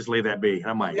 just leave that be.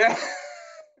 I'm like, yeah.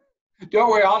 Don't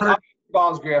worry, I'll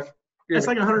balls, Griff. It's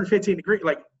like 115 degrees.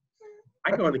 Like,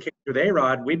 I go in the cage with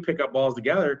A-Rod. We'd pick up balls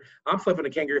together. I'm flipping to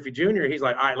Ken Griffey Jr. He's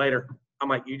like, all right, later. I'm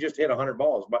like, you just hit 100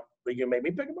 balls, but are you going to make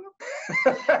me pick them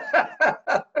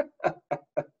up?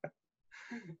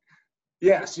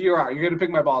 Yes, you are. You're going to pick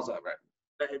my balls up,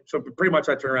 right? So pretty much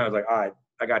I turned around. I was like, all right,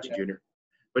 I got you, Junior.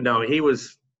 But no,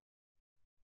 it's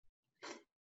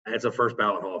a first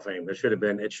ballot Hall of Fame. He should have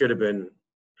been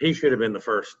the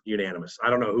first unanimous. I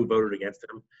don't know who voted against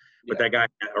him, but that guy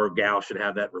or gal should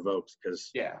have that revoked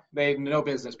because they have no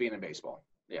business being in baseball.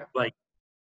 Yeah, like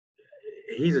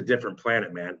he's a different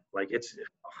planet, man. Like it's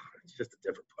just a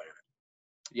different planet.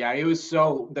 Yeah, it was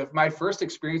my first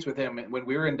experience with him when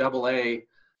we were in Double-A.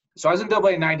 So I was in Double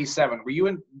A '97. Were you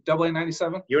in Double A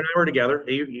 '97? You and I were together.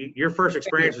 Your first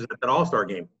experience was at that All-Star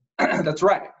game. That's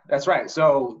right. That's right.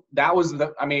 So that was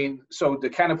so to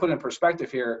kind of put in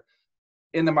perspective here,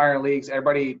 in the minor leagues,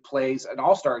 everybody plays an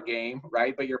all-star game,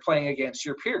 right? But you're playing against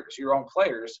your peers, your own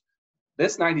players.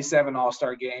 This 97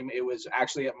 all-star game, it was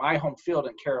actually at my home field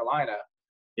in Carolina.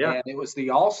 Yeah. And it was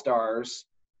the All-Stars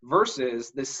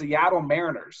versus the Seattle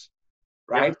Mariners,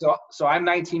 right? Yeah. So I'm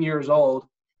 19 years old.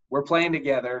 We're playing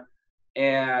together,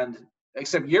 and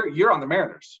except you're on the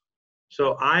Mariners.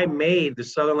 So I made the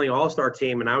Southern League All-Star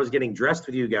team, and I was getting dressed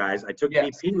with you guys. I took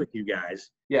BP with you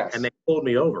guys. Yes. And they pulled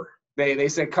me over. They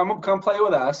said, come play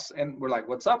with us. And we're like,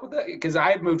 what's up with that? Because I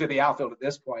had moved to the outfield at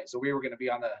this point. So we were going to be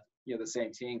on the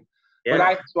same team.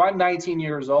 Yeah. But I'm 19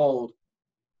 years old,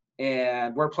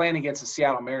 and we're playing against the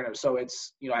Seattle Mariners. So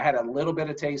it's, I had a little bit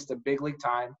of taste of big league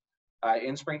time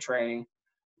in spring training.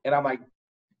 And I'm like,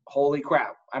 holy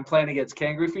crap. I'm playing against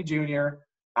Ken Griffey Jr.,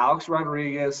 Alex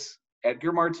Rodriguez,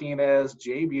 Edgar Martinez,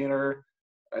 Jay Buhner,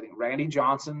 I think Randy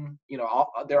Johnson,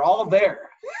 they're all there.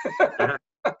 Yeah.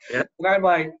 And I'm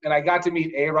like, and I got to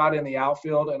meet A-Rod in the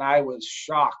outfield, and I was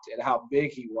shocked at how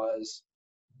big he was.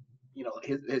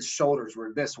 His shoulders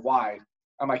were this wide.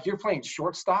 I'm like, you're playing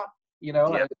shortstop? Yeah. I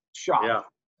was shocked.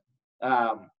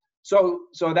 Yeah.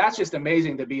 So that's just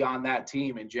amazing to be on that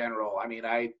team in general. I mean,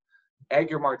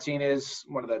 Edgar Martinez,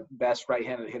 one of the best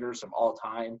right-handed hitters of all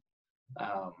time.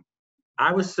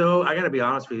 I got to be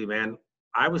honest with you, man.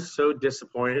 I was so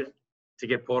disappointed to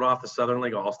get pulled off the Southern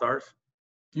League All-Stars.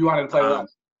 You wanted to play with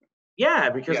us? Yeah,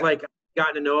 because I've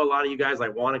gotten to know a lot of you guys,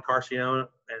 like Juan Encarnacion,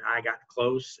 and I got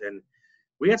close, and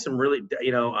we had some really, I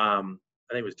think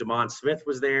it was Damon Smith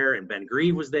was there, and Ben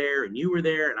Grieve was there, and you were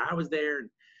there, and I was there, and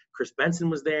Chris Benson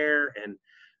was there, and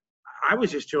I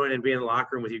was just joining and being in the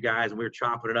locker room with you guys, and we were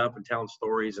chopping it up and telling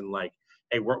stories and like,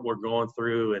 hey, what we're going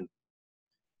through. And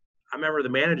I remember the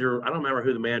manager, I don't remember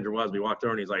who the manager was. We walked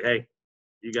over and he's like, hey,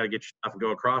 you got to get your stuff and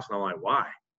go across. And I'm like, why?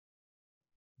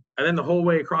 And then the whole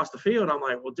way across the field, I'm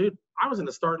like, well, dude, I was in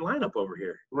the starting lineup over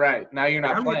here. Right. Now you're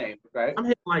not playing, right? I'm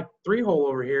hitting like 3-hole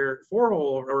over here,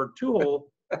 4-hole or 2-hole.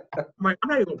 I'm like, I'm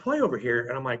not even going to play over here.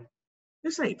 And I'm like,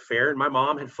 this ain't fair. And my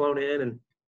mom had flown in, and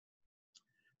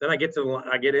then I get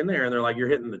in there, and they're like, you're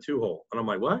hitting the 2-hole. And I'm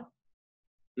like, what? And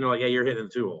they're like, yeah, you're hitting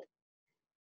the 2-hole.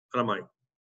 And I'm like,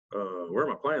 where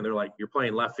am I playing? They're like, you're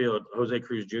playing left field. Jose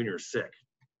Cruz Jr. is sick.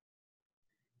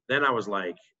 Then I was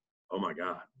like, oh my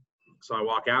God. So I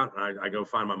walk out and I go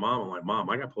find my mom. I'm like, Mom,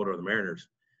 I got pulled over the Mariners.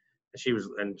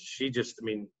 And she just, I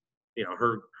mean,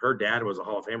 her dad was a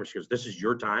Hall of Famer. She goes, this is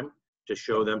your time to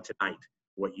show them tonight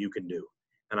what you can do.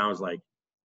 And I was like,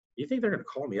 you think they're going to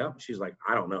call me up? She's like,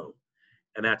 I don't know.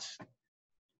 And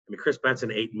Chris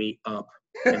Benson ate me up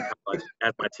in college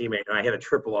as my teammate, and I hit a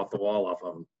triple off the wall off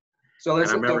of him. So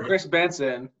listen, Chris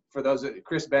Benson,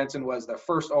 Chris Benson was the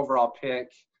first overall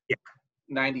pick,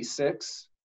 96.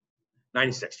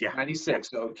 96, yeah. 96.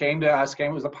 So came to us,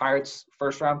 was the Pirates'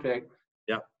 first-round pick.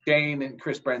 Yeah. Shane and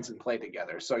Chris Benson played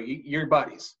together. So you're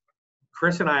buddies.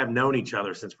 Chris and I have known each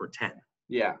other since we're 10.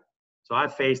 Yeah. So I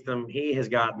faced him. He has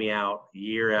got me out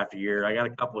year after year. I got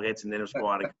a couple hits in the inner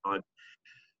squad in college.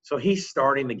 So he's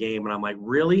starting the game, and I'm like,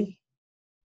 really?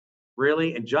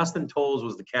 Really? And Justin Tolles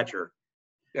was the catcher.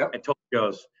 Yep. And Tolles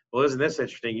goes, well, isn't this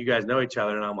interesting? You guys know each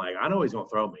other. And I'm like, I know he's going to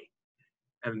throw me.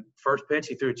 And first pitch,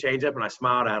 he threw a changeup, and I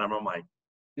smiled at him. I'm like,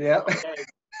 yeah. Okay.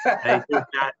 And he threw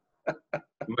that.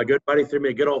 My good buddy threw me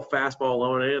a good old fastball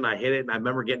low in, and I hit it. And I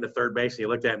remember getting to third base, and he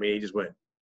looked at me. He just went.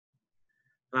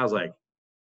 And I was like,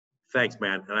 thanks,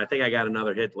 man. And I think I got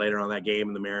another hit later on that game,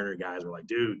 and the Mariner guys were like,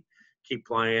 dude, keep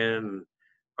playing. And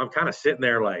I'm kind of sitting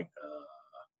there like,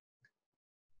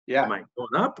 yeah. Am I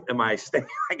going up? Am I staying?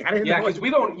 Yeah, because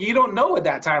you don't know at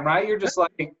that time, right? You're just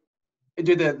like,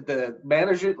 do the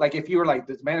manager, like if you were like,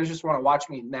 the managers just want to watch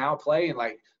me now play, and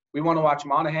like, we want to watch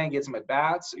Monahan get some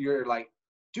at-bats, you're like,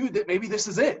 dude, maybe this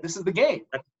is it. This is the game.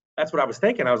 That's what I was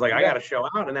thinking. I was like, I got to show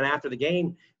out. And then after the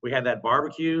game, we had that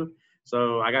barbecue.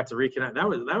 So I got to reconnect.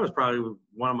 That was probably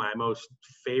one of my most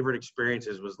favorite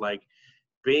experiences, was like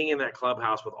being in that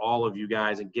clubhouse with all of you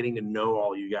guys and getting to know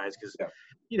all you guys. Because,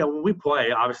 when we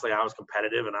play, obviously I was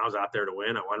competitive and I was out there to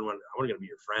win. I wasn't going to be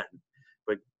your friend.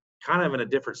 But kind of in a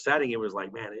different setting, it was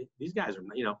like, man, these guys are,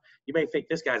 you may think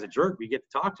this guy's a jerk, but you get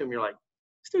to talk to him, you're like,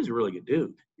 this dude's a really good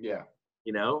dude. Yeah.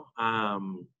 So, I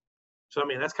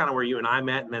mean, that's kind of where you and I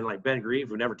met. And then, like, Ben Grieve,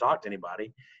 who never talked to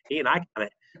anybody, he and I kind of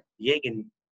yanking.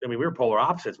 I mean, we were polar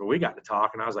opposites, but we got to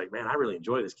talk. And I was like, man, I really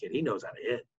enjoy this kid. He knows how to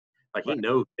hit. Like, he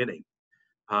knows hitting.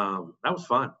 That was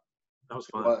fun. That was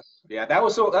fun. Yeah,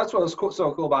 that's what was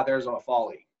so cool about Arizona Fall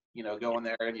League. Going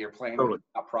there and you're playing with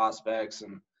top prospects.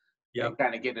 And Yep.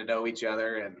 kind of getting to know each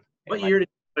other. And What year did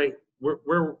you play?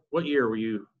 What year were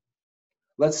you?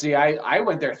 Let's see. I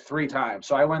went there 3 times.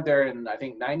 So I went there in, I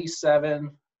think,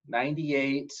 97,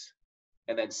 98,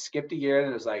 and then skipped a year, and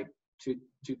it was like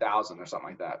 2000 or something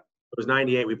like that. It was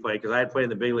 98 we played because I had played in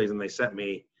the big leagues and they sent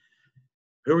me.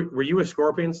 Who were you with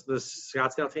Scorpions, the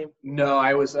Scottsdale team? No,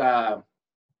 I was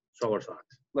Solar Sox.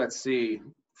 Let's see.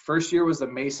 First year was the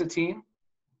Mesa team,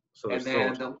 So and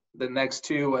then the next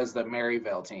 2 was the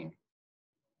Maryvale team.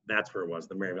 That's where it was,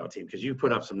 the Maryvale team, because you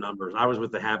put up some numbers. I was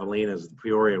with the Javelinas, the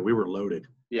Peoria. We were loaded.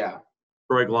 Yeah.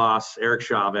 Troy Gloss, Eric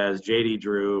Chavez, J.D.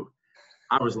 Drew.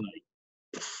 I was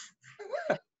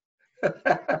like,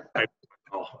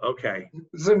 oh, okay.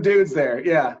 Some dudes there,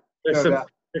 yeah.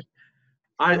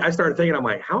 I started thinking, I'm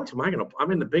like, how much am I going to –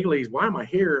 I'm in the big leagues. Why am I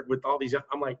here with all these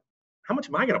 – I'm like, how much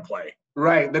am I going to play?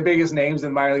 Right, the biggest names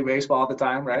in minor league baseball at the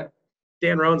time, right?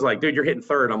 Dan Roan's like, dude, you're hitting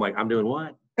third. I'm like, I'm doing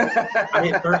what? I'm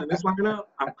hitting third in this lineup?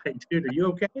 I'm like, dude, are you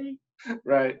okay?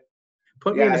 Right.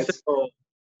 Put me in the circle.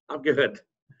 I'm good.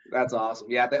 That's awesome.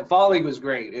 Yeah, that fall league was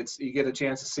great. You get a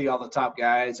chance to see all the top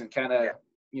guys and kind of,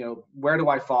 where do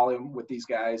I fall in with these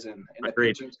guys, and the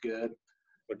pitching's good.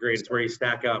 Agreed. It's where you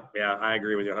stack up. Yeah, I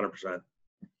agree with you 100%.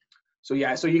 So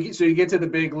yeah, so you get to the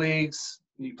big leagues.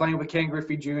 You're playing with Ken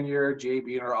Griffey Jr., Jay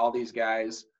Buhner, all these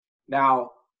guys.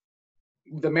 Now,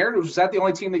 the Mariners, was that the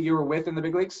only team that you were with in the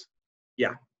big leagues?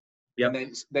 Yeah. Yep.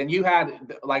 And then you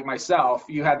had, like myself,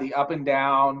 you had the up and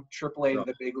down AAA to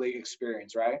the big league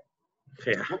experience, right?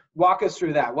 Yeah. Walk us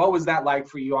through that. What was that like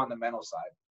for you on the mental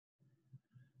side?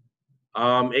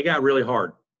 It got really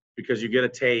hard because you get a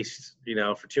taste,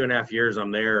 for 2.5 years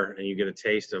I'm there, and you get a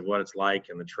taste of what it's like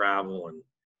and the travel, and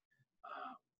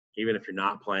even if you're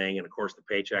not playing, and of course the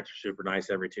paychecks are super nice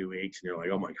every 2 weeks, and you're like,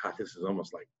 oh my God, this is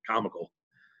almost like comical.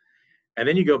 And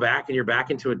then you go back and you're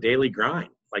back into a daily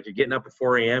grind. Like, you're getting up at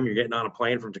 4 a.m., you're getting on a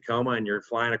plane from Tacoma, and you're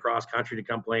flying across country to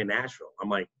come play in Nashville. I'm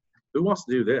like, who wants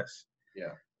to do this?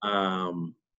 Yeah.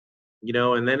 And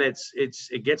then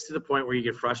it gets to the point where you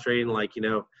get frustrated. And like,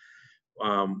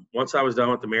 once I was done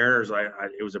with the Mariners,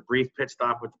 it was a brief pit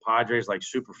stop with the Padres, like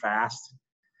super fast.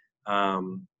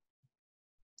 And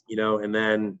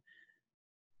then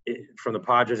from the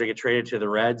Padres, I get traded to the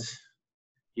Reds,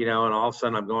 and all of a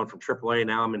sudden I'm going from AAA.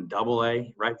 Now I'm in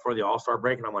AA right before the All-Star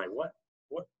break. And I'm like, what?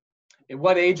 And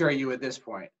what age are you at this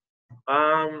point?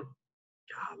 Golly,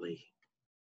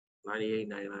 98,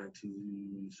 99,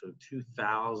 so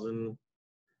 2000.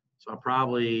 So I'm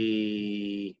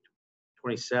probably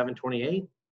 27, 28.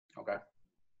 Okay.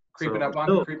 Creeping up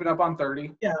on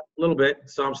 30. Yeah, a little bit.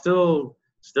 So I'm still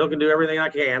can do everything I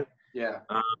can. Yeah.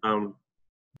 I'm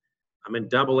in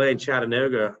AA in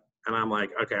Chattanooga, and I'm like,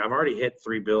 okay, I've already hit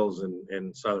 3 bills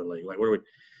in Southern League. Like,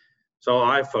 so all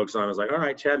I focus on is like, all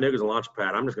right, Chattanooga's a launch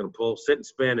pad. I'm just going to sit and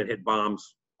spin and hit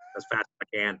bombs as fast as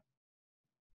I can.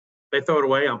 They throw it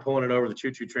away, I'm pulling it over the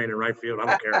choo-choo train in right field. I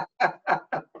don't care.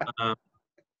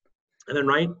 And then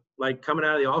coming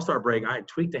out of the All-Star break, I had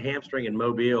tweaked a hamstring in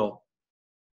Mobile,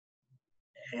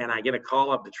 and I get a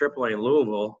call up to AAA in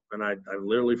Louisville, and I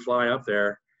literally fly up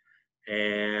there,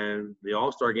 and the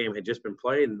All-Star game had just been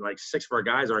played, and like 6 of our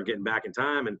guys aren't getting back in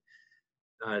time, and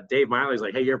Dave Miley's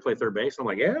like, hey, you ever play third base? I'm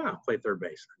like, yeah, I played third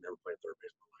base. I never played third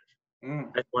base in my life.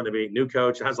 I just wanted to be a new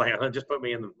coach. I was like, just put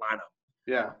me in the lineup.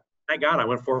 Yeah. Thank God I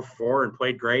went 4 for 4 and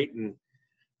played great. And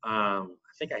I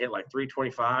think I hit like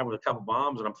 325 with a couple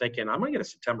bombs. And I'm thinking, I'm going to get a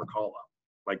September call up.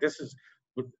 Like, this is,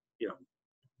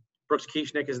 Brooks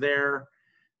Kieschnick is there.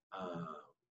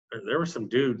 There were some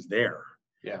dudes there.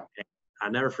 Yeah. And I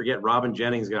never forget, Robin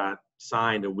Jennings got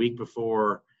signed a week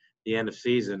before the end of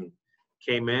season,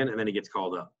 came in, and then he gets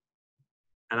called up.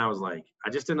 And I was like,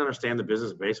 I just didn't understand the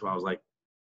business of baseball. I was like,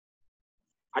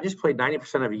 I just played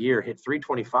 90% of a year, hit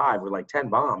 325 with like 10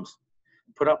 bombs,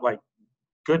 put up like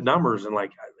good numbers, and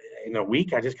like in a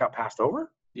week I just got passed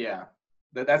over. Yeah.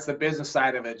 That's the business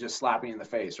side of it, just slapping you in the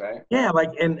face, right? Yeah,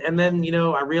 like and then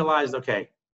I realized, okay,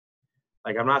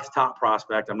 like, I'm not the top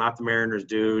prospect, I'm not the Mariners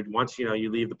dude. Once you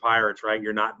leave the Pirates, right,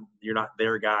 you're not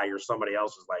their guy, you're somebody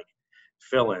else's like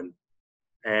fill-in.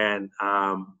 And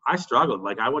I struggled.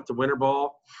 Like, I went to winter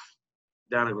ball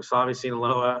down in Wasabi,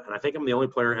 Sinaloa, and I think I'm the only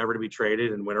player ever to be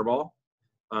traded in winter ball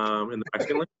in the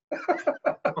Mexican League.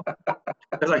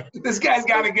 Like, this guy's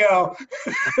got to go.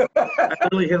 I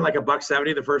literally hit like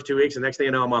 $170 the first 2 weeks. The next thing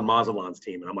you know, I'm on Mazatlan's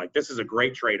team, and I'm like, this is a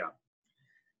great trade-up.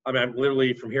 I mean, I'm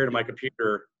literally from here to my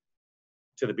computer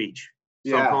to the beach.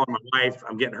 So I'm calling my wife.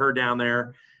 I'm getting her down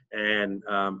there, and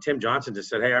Tim Johnson just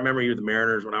said, hey, I remember you with the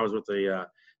Mariners when I was with the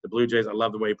Blue Jays. I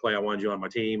love the way you play. I wanted you on my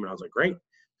team. And I was like, great.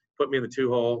 Put me in the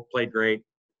 2-hole, played great.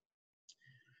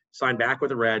 Signed back with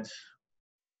the Reds,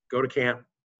 go to camp,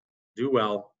 do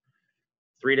well.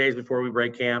 3 days before we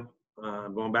break camp,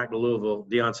 going back to Louisville,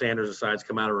 Deion Sanders decides to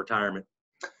come out of retirement.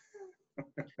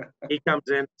 He comes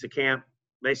in to camp.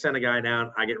 They send a guy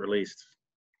down. I get released.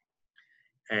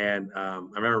 And I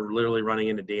remember literally running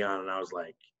into Deion, and I was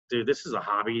like, dude, this is a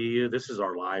hobby to you. This is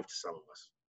our life to some of us.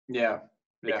 Yeah.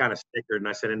 They kind of snickered, and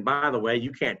I said, and by the way,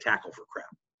 you can't tackle for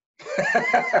crap.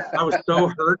 I was so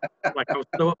hurt. Like, I was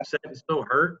so upset and so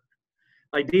hurt.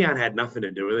 Like, Deion had nothing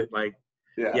to do with it. Like,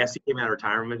 yes, he came out of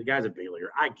retirement. The guy's a big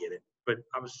leaguer. I get it. But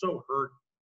I was so hurt,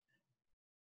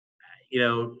 you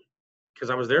know, because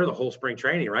I was there the whole spring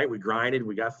training, right? We grinded.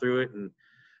 We got through it. And,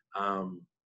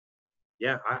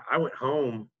 I went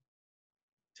home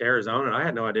to Arizona, and I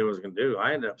had no idea what I was going to do.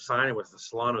 I ended up signing with the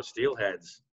Solano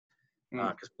Steelheads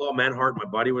because Paul Menhart, my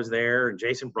buddy, was there, and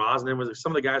Jason Brosnan was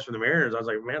some of the guys from the Mariners. I was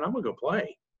like, man, I'm going to go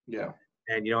play. Yeah.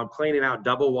 And, you know, I'm cleaning out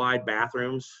double-wide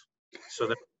bathrooms so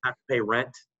that I have to pay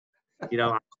rent. You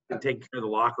know, I'm taking care of the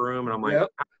locker room, and I'm like,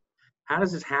 how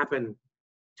does this happen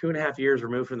 2.5 years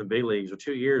removed from the big leagues or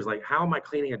 2 years? Like, how am I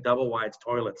cleaning a double-wide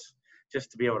toilets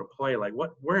just to be able to play? Like,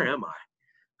 where am I?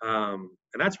 And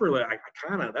that's where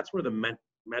that's where the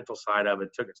mental side of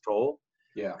it took its toll.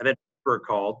 Yeah. And then Pittsburgh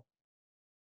called.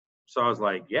 So I was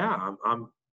like, yeah, I'm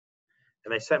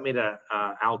and they sent me to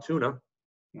Altoona.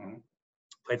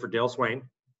 Played for Dale Swain.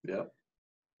 Yeah.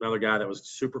 Another guy that was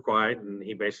super quiet, and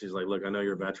he basically was like, look, I know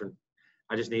you're a veteran.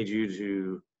 I just need you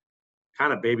to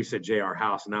kind of babysit J.R.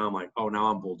 House. And now I'm like, oh,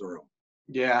 now I'm Bull Durham.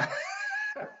 Yeah.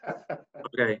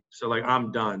 Okay. So, like,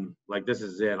 I'm done. Like, this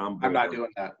is it. I'm not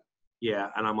doing that. Yeah.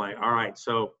 And I'm like, all right.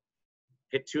 So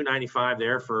hit 295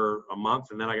 there for a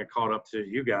month. And then I got called up to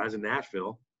you guys in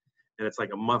Nashville. And it's like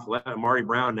a month left. Marty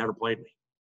Brown never played me.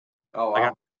 Oh,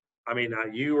 wow.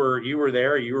 You were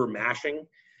there. You were mashing.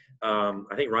 I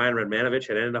think Ryan Radmanovich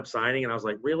had ended up signing. And I was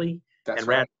like, really? That's and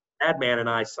right. Radman and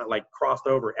I like crossed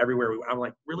over everywhere. I'm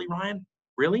like, really, Ryan?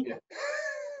 Really? Yeah.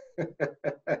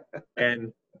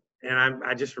 and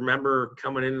I just remember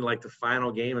coming in like the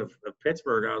final game of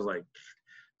Pittsburgh. I was like,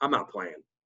 I'm not playing.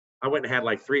 I went and had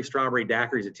like 3 strawberry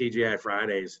daiquiris at TGI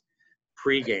Fridays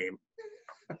pregame.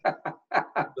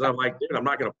 Because I'm like, dude, I'm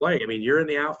not going to play. I mean, you're in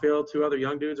the outfield. 2 other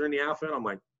young dudes are in the outfield. I'm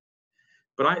like,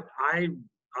 but I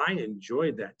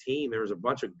enjoyed that team. There was a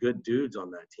bunch of good dudes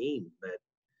on that team that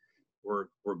were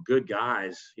good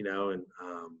guys, you know, and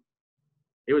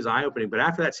it was eye-opening. But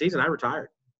after that season, I retired.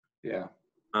 Yeah.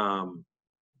 I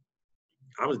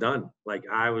was done. Like,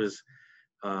 I was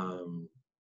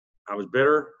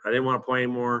bitter. I didn't want to play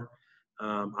anymore.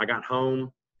 I got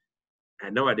home. I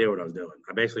had no idea what I was doing.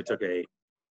 I basically took a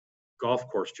golf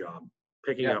course job,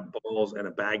 picking up balls and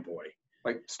a bag boy.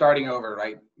 Like starting over,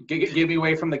 right? Get me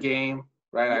away from the game,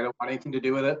 right? I don't want anything to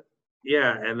do with it.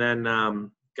 Yeah, and then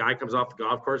guy comes off the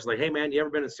golf course, like, hey, man, you ever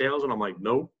been in sales? And I'm like,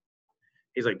 nope.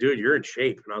 He's like, dude, you're in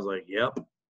shape. And I was like, yep.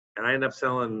 And I ended up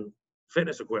selling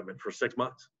fitness equipment for 6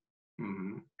 months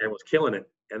and was killing it.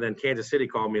 And then Kansas City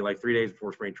called me like 3 days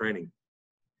before spring training.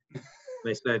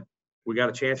 They said, we got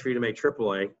a chance for you to make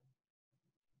AAA.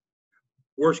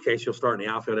 Worst case, you'll start in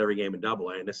the outfield every game in AA,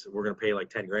 and we're going to pay you like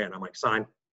 $10,000. I'm like, sign.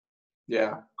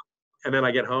 Yeah. And then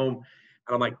I get home,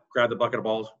 and I'm like, grab the bucket of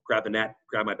balls, grab the net,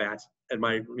 grab my bats. And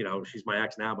she's my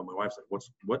ex now, but my wife's like,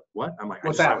 what? I'm like,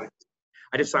 what's that?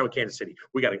 I just signed with Kansas City.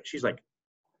 She's like,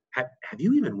 have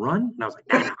you even run? And I was like,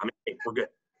 nah, I'm in. We're good.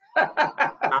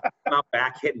 I'm out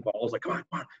back hitting balls, like, come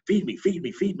on, feed me.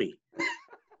 I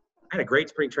had a great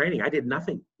spring training. I did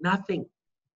nothing. I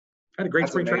had a great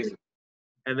spring training.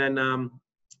 And then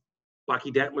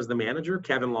Bucky Dent was the manager.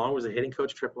 Kevin Long was the hitting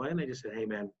coach at AAA. And they just said, hey,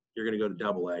 man, you're going to go to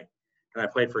AA. And I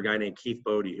played for a guy named Keith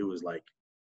Bodie, who was like,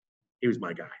 he was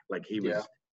my guy. Like, he was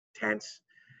tense.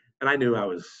 And I knew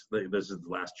this is the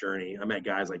last journey. I met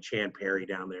guys like Chan Perry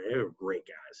down there. They were great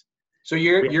guys. So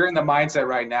you're in the mindset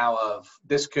right now of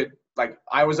this could, like,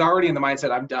 I was already in the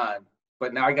mindset I'm done,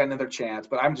 but now I got another chance,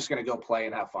 but I'm just going to go play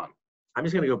and have fun. I'm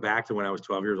just going to go back to when I was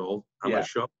 12 years old. I'm going to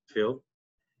show up the field.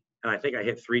 And I think I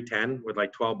hit 310 with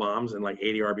like 12 bombs and like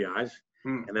 80 RBIs.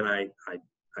 And then I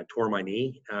tore my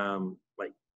knee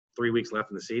like 3 weeks left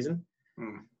in the season.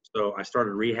 So I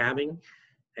started rehabbing,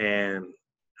 and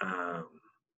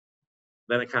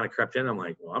then it kind of crept in. I'm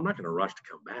like, well, I'm not going to rush to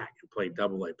come back and play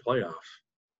AA playoffs.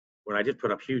 When I just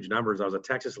put up huge numbers, I was a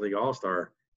Texas League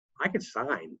All-Star. I could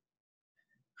sign.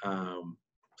 So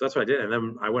that's what I did. And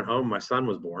then I went home. My son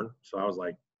was born. So I was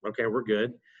like, okay, we're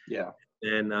good. Yeah.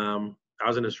 And I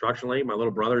was in instruction league. My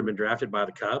little brother had been drafted by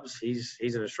the Cubs. He's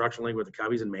in instruction league with the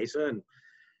Cubbies in Mesa. And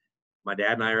my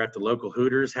dad and I are at the local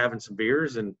Hooters having some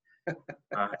beers. And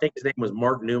I think his name was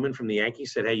Mark Newman from the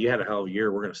Yankees. Said, hey, you had a hell of a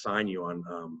year. We're going to sign you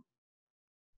on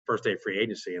first day of free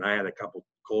agency. And I had a couple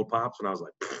cold pops, and I was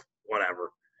like,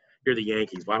 whatever. you're the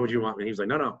Yankees. Why would you want me? He was like,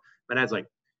 no. My dad's like,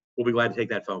 we'll be glad to take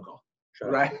that phone call. Shut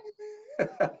up. Right.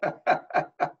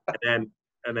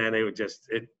 And then it would just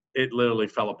it literally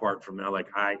fell apart from there. Like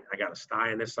I got a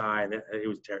sty in this eye, and it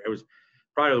was terrible. It was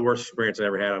probably the worst experience I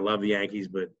ever had. I love the Yankees,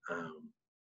 but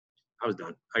I was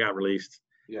done. I got released.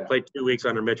 Yeah. Played 2 weeks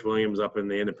under Mitch Williams up in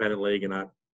the independent league, and I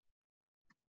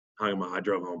hung him out. I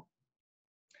drove home.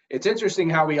 It's interesting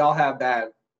how we all have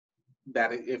that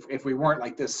if we weren't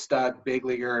like this stud big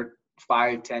leaguer,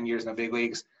 5-10 years in the big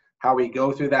leagues, how we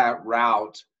go through that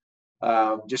route,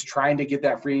 just trying to get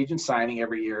that free agent signing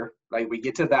every year. Like we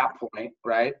get to that point,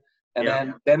 right?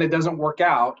 And then it doesn't work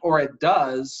out, or it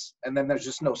does, and then there's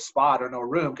just no spot or no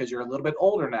room because you're a little bit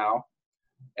older now.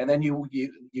 And then you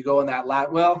go in that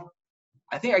well,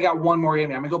 I think I got one more in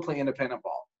me. I'm gonna go play independent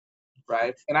ball,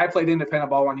 right? And I played independent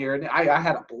ball one year, and I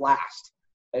had a blast.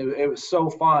 It was so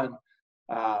fun.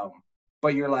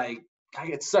 But you're like,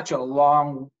 it's such a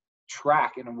long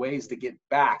track in ways to get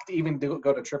back, to even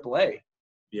go to AAA.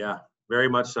 Yeah, very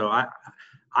much so.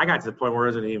 I got to the point where it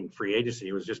wasn't even free agency.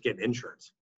 It was just getting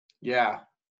insurance. Yeah.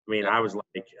 I mean, I was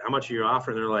like, how much are you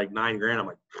offering? They're like $9,000. I'm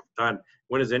like, done.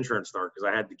 When does insurance start? Because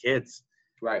I had the kids.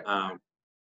 Right.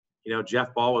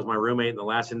 Jeff Ball was my roommate in the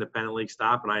last independent league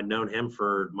stop, and I had known him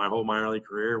for my whole minor league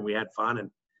career, and we had fun.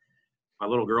 And my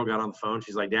little girl got on the phone.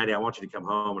 She's like, Daddy, I want you to come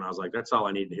home. And I was like, that's all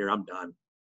I need to hear. I'm done.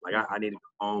 Like, I need to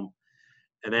go home.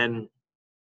 And then,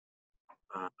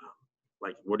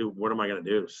 like, what am I going to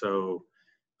do? So,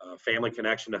 family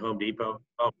connection to Home Depot.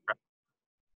 Oh,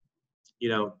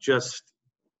 just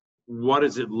what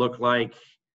does it look like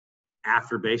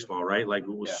after baseball, right? Like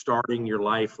starting your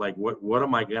life, like what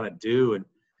am I going to do? And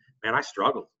man, I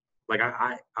struggled. Like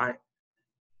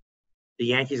the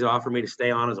Yankees offered me to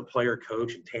stay on as a player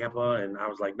coach in Tampa. And I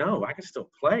was like, no, I can still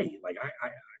play. Like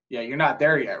yeah, you're not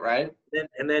there yet, right?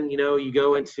 And then, you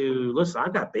go into, listen,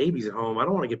 I've got babies at home. I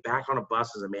don't want to get back on a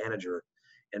bus as a manager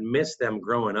and miss them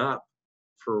growing up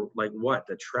for like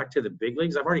the trek to the big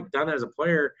leagues. I've already done that as a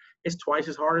player. It's twice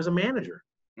as hard as a manager.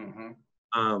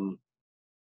 Mm-hmm.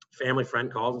 Family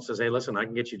friend calls and says, hey, listen, I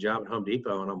can get you a job at Home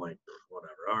Depot. And I'm like,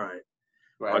 whatever. All right.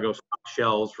 I'll go stock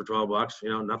shelves for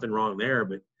 $12. Nothing wrong there.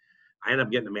 But I ended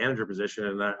up getting a manager position,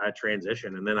 and I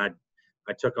transitioned. And then I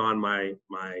took on my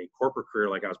corporate career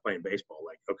like I was playing baseball.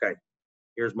 Like, okay,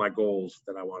 here's my goals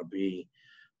that I want to be.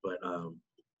 But,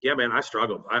 yeah, man, I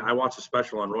struggled. I watched a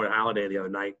special on Roy Halladay the other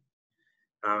night.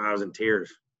 I was in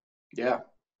tears. Yeah.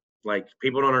 Like,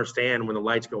 people don't understand when the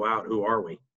lights go out, who are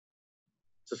we?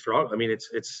 It's a struggle. I mean,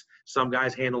 it's some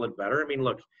guys handle it better. I mean,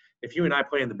 look, if you and I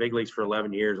play in the big leagues for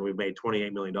 11 years and we've made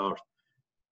 $28 million,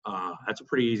 that's a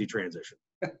pretty easy transition.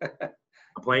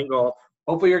 I'm playing golf.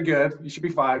 Hopefully you're good. You should be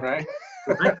fine, right?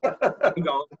 Playing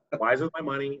golf, wise with my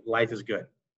money, life is good.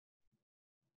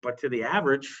 But to the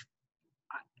average,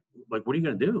 like, what are you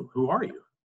going to do? Who are you?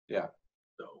 Yeah.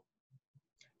 So.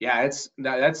 Yeah, it's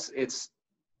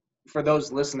for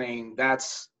those listening,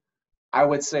 I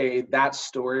would say that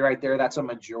story right there, that's a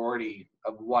majority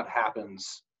of what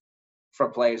happens for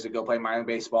players that go play minor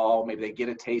baseball. Maybe they get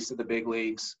a taste of the big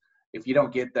leagues. If you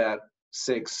don't get that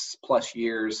 6+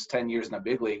 years, 10 years in the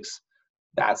big leagues,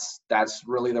 that's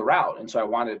really the route. And so I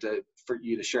wanted for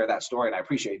you to share that story, and I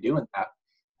appreciate doing that.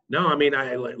 No, I mean,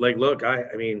 look, I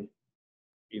mean,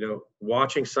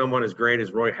 watching someone as great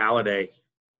as Roy Halladay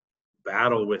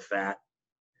battle with that,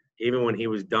 even when he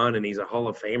was done and he's a Hall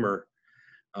of Famer,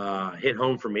 hit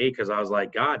home for me, because I was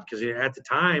like, God, because at the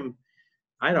time,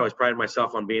 I'd always prided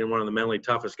myself on being one of the mentally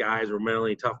toughest guys or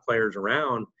mentally tough players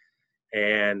around.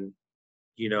 And,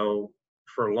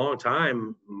 for a long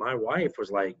time, my wife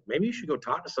was like, maybe you should go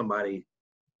talk to somebody.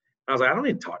 I was like, I don't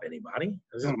need to talk to anybody.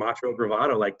 This is macho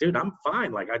bravado. Like, dude, I'm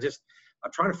fine. Like,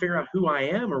 I'm trying to figure out who I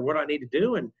am or what I need to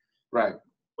do. And right.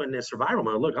 When in survival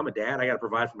mode, look, I'm a dad. I got to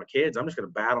provide for my kids. I'm just going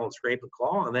to battle and scrape and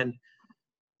claw. And then,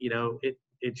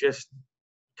 it just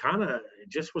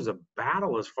was a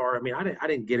battle as far. I mean, I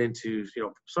didn't get into,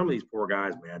 some of these poor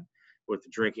guys, man, with the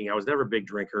drinking. I was never a big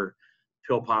drinker,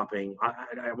 pill popping.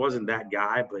 I wasn't that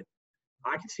guy, but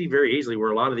I can see very easily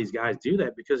where a lot of these guys do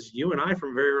that, because you and I,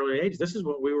 from a very early age, this is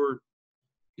what we were.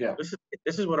 Yeah.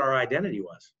 This is what our identity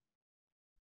was.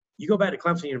 You go back to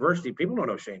Clemson University, people don't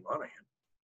know Shane Monahan.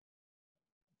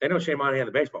 They know Shane Monahan,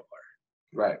 the baseball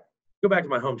player. Right. Go back to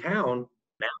my hometown,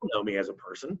 now know me as a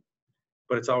person,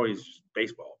 but it's always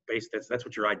baseball. That's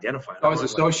what you're identifying. Always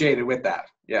associated with that.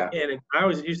 Yeah. And I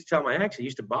always used to tell my ex, it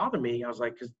used to bother me. I was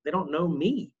like, because they don't know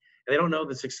me. And they don't know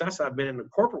the success I've been in the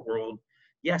corporate world.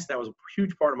 Yes, that was a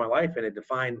huge part of my life, and it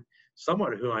defined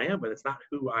somewhat who I am, but it's not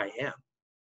who I am.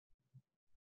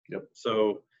 Yep.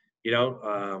 So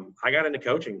I got into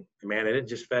coaching, man, and it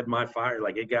just fed my fire.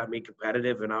 Like, it got me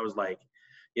competitive, and I was like,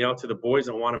 to the boys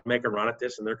that want to make a run at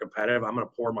this and they're competitive, I'm going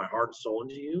to pour my heart and soul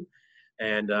into you.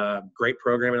 And great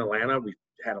program in Atlanta. We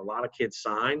had a lot of kids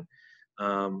sign.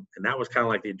 And that was kind of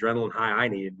like the adrenaline high I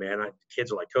needed, man.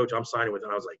 Kids are like, Coach, I'm signing with it.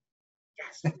 And I was like,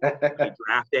 yes. Like,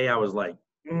 draft day, I was like,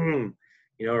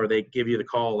 or they give you the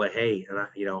call like, hey, and I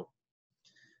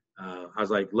was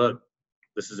like, look,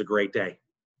 this is a great day,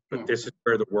 but this is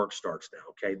where the work starts now.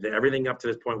 Okay. Everything up to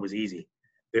this point was easy.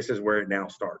 This is where it now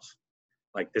starts.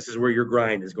 Like, this is where your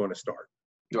grind is going to start.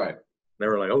 Right. They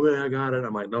were like, oh yeah, I got it.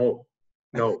 I'm like, no,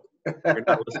 you're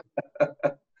not listening.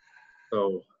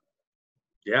 So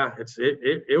yeah,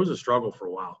 it was a struggle for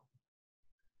a while.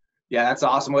 Yeah, that's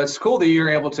awesome. Well, it's cool that you're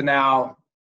able to now,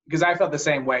 because I felt the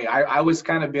same way. I was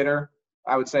kind of bitter.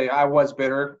 I would say I was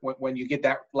bitter when you get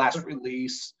that last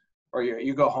release, or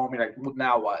you go home, you're like, well,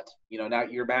 now what? Now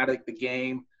you're mad at the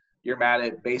game. You're mad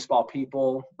at baseball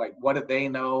people. Like, what do they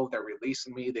know? They're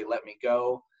releasing me. They let me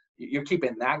go. You're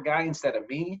keeping that guy instead of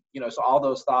me. So all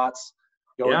those thoughts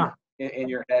go in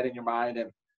your head, in your mind,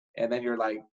 and then you're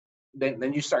like,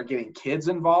 then you start getting kids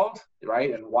involved,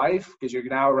 right, and wife, because you're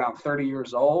now around 30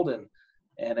 years old, and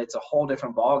it's a whole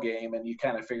different ball game, and you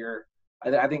kind of figure.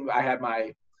 I think I had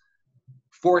my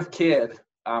fourth kid.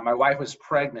 My wife was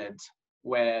pregnant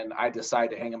when I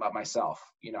decided to hang him up myself,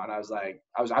 and I was like,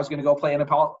 I was going to go play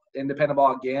independent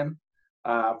ball again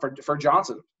for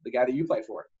Johnson, the guy that you play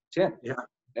for, Tim. Yeah.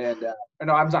 And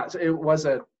no, I'm not. It was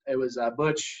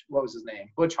Butch. What was his name?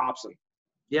 Butch Hobson.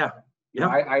 Yeah. Yeah.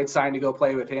 I had signed to go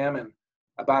play with him, and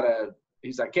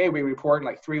he's like, hey, we report in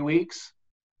like 3 weeks,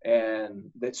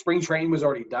 and the spring training was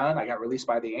already done. I got released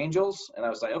by the Angels, and I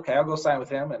was like, okay, I'll go sign with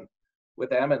them and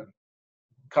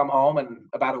come home. And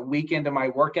about a week into my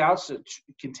workouts,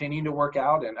 continuing to work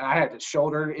out, and I had a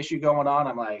shoulder issue going on.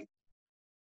 I'm like,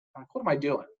 what am I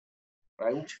doing?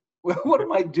 Right? What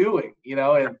am I doing?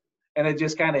 And it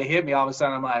just kind of hit me all of a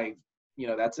sudden. I'm like,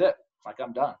 that's it. Like,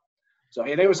 I'm done. So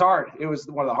it was hard. It was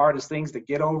one of the hardest things to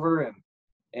get over.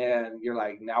 And you're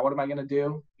like, now what am I going to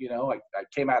do? I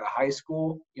came out of high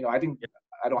school, I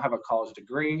don't have a college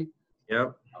degree.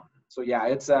 Yep. So yeah,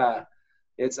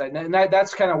 and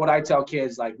that's kind of what I tell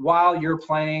kids, like, while you're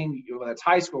playing, whether it's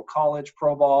high school, college,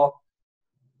 pro ball,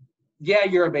 yeah,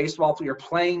 you're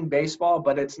playing baseball,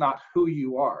 but it's not who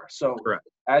you are. So correct.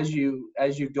 As you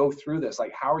go through this,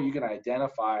 like, how are you going to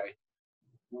identify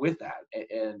with that?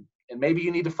 And maybe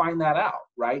you need to find that out,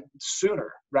 right,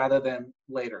 sooner rather than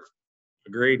later.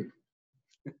 Agreed.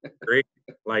 Great.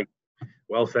 Like,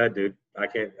 well said, dude.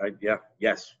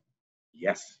 Yes.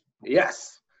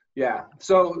 Yeah.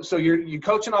 So you're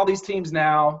coaching all these teams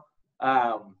now.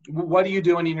 What are you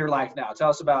doing in your life now? Tell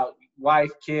us about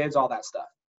wife, kids, all that stuff.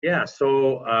 Yeah.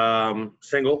 So,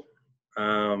 single.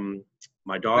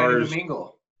 My daughter's ready to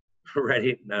mingle.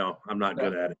 Ready? No, I'm not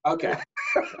good at it. Okay.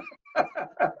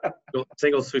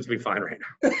 Single suits me fine right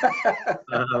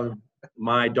now.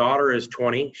 My daughter is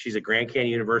 20. She's at Grand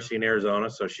Canyon University in Arizona,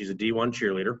 so she's a D1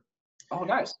 cheerleader. Oh,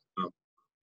 nice.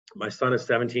 My son is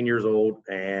 17 years old,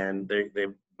 and they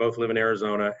both live in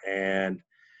Arizona, and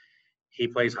he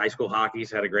plays high school hockey.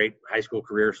 He's had a great high school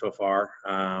career so far.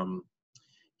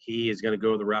 He is going to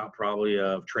go the route probably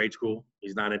of trade school.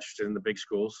 He's not interested in the big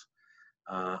schools.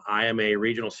 I am a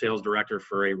regional sales director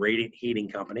for a radiant heating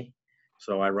company.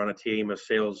 So I run a team of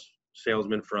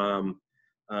salesmen from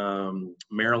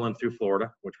Maryland through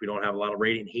Florida, which we don't have a lot of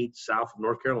radiant heat, south of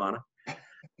North Carolina.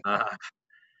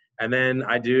 And then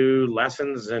I do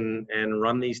lessons and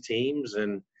run these teams.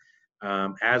 And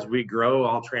as we grow,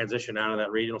 I'll transition out of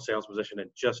that regional sales position and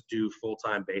just do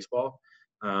full-time baseball,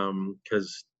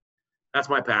 because that's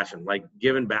my passion, like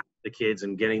giving back to the kids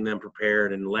and getting them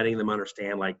prepared and letting them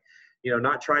understand, like,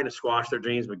 not trying to squash their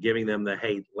dreams, but giving them the,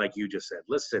 hey, like you just said,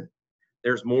 listen,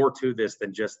 there's more to this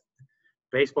than just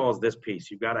baseball is this piece.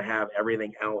 You've got to have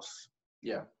everything else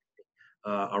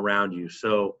around you.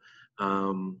 So,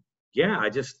 I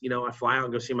just, I fly out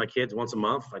and go see my kids once a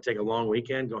month. I take a long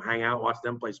weekend, go hang out, watch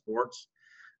them play sports.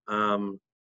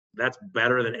 That's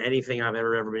better than anything I've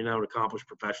ever been able to accomplish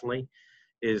professionally,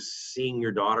 is seeing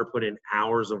your daughter put in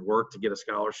hours of work to get a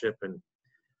scholarship, and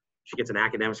she gets an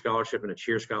academic scholarship and a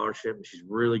cheer scholarship, and she's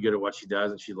really good at what she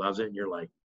does and she loves it. And you're like,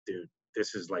 dude,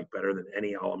 this is like better than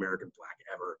any All-American flag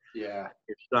ever. Yeah.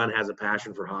 Your son has a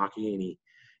passion for hockey, and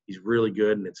he's really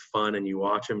good, and it's fun, and you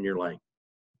watch him and you're like,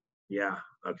 yeah,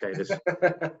 okay, this is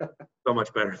so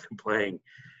much better than playing.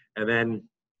 And then,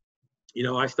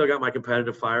 I still got my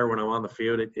competitive fire when I'm on the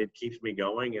field. It keeps me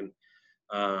going. And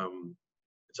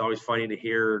it's always funny to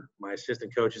hear my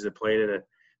assistant coaches that played at a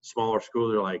smaller school.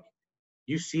 They're like,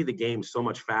 you see the game so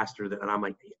much faster than, and I'm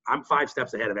like, I'm 5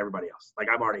 steps ahead of everybody else. Like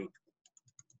I'm already,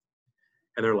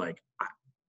 and they're like,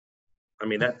 I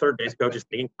mean, that third base coach is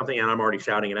thinking something, and I'm already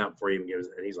shouting it out before he even gives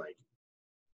it. And he's like,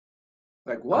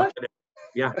 what?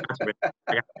 Yeah.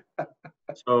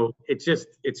 So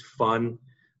it's fun.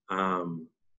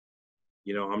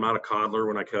 You know, I'm not a coddler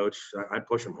when I coach. I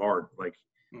push them hard. Like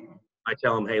I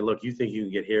tell them, hey, look, you think you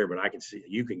can get here, but I can see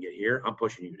you can get here. I'm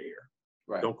pushing you to here.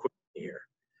 Right. Don't quit here.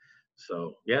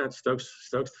 So yeah, it stokes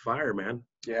the fire, man.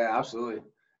 Yeah, absolutely.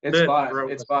 It's fun.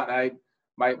 It's fun.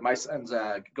 My son's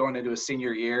going into his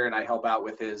senior year, and I help out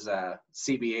with his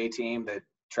CBA team that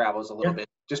travels a little bit,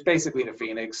 just basically to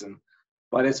Phoenix.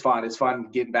 But it's fun. It's fun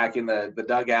getting back in the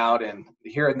dugout and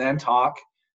hearing them talk,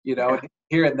 you know,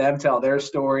 hearing them tell their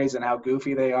stories and how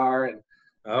goofy they are. And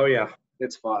oh yeah,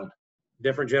 it's fun.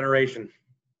 Different generation.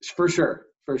 For sure.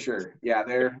 Yeah,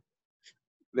 they're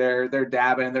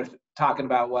dabbing. They're talking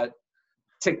about what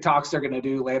TikToks they're going to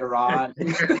do later on.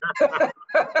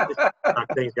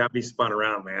 Things got to be spun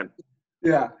around, man.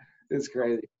 Yeah, it's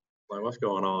crazy. Like, what's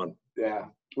going on? Yeah.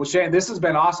 Well, Shane, this has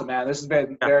been awesome, man. This has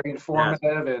been very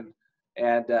informative,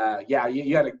 and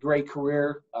you had a great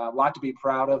career. A lot to be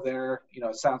proud of there. You know,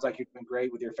 it sounds like you've been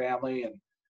great with your family,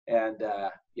 and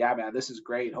yeah, man, this is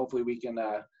great. Hopefully, we can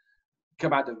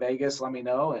come out to Vegas. Let me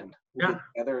know, and we'll get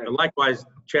together. And likewise,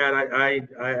 Chad, I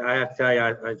have to tell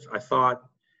you, I thought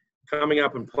coming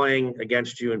up and playing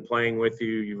against you and playing with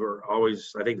you, you were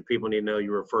always, I think the people need to know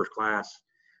you were first class.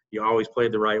 You always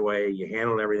played the right way. You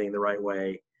handled everything the right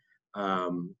way. I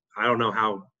don't know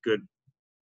how good,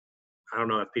 I don't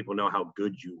know if people know how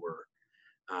good you were.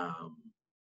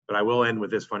 But I will end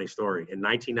with this funny story. In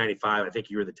 1995, I think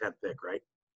you were the 10th pick, right?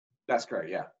 That's correct,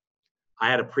 yeah. I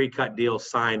had a pre-cut deal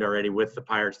signed already with the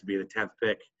Pirates to be the 10th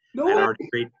pick. No way.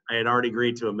 I had already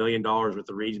agreed to $1 million with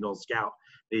the regional scout.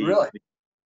 Really?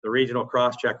 The regional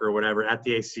cross-checker or whatever at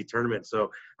the ACC tournament.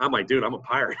 So I'm like, dude, I'm a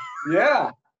Pirate.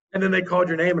 Yeah. And then they called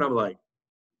your name, and I'm like,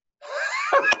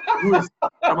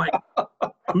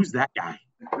 who's that guy?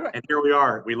 And here we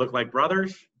are. We look like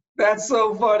brothers. That's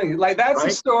so funny. Like, that's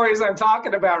the stories I'm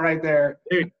talking about right there.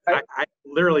 Dude, I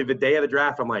literally, the day of the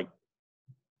draft, I'm like,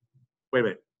 wait a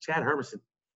minute, Chad Hermanson.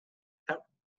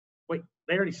 Wait,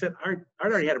 they already said, I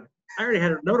already had a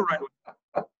note to write.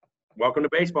 Welcome to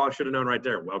baseball. I should have known right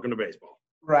there. Welcome to baseball.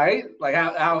 Right? Like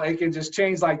how it can just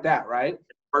change like that, right?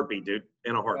 Heartbeat, dude.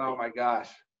 In a heartbeat. Oh my gosh.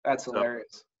 That's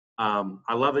hilarious.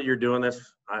 I love that you're doing this.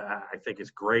 I think it's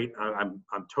great. I'm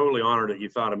totally honored that you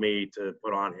thought of me to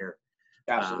put on here.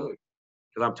 Absolutely.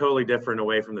 Because I'm totally different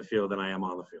away from the field than I am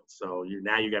on the field. So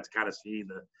now you got to kind of see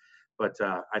but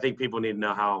I think people need to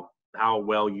know how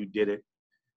well you did it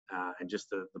and just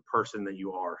the person that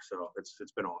you are. So it's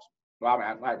been awesome. Wow,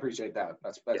 man. I appreciate that.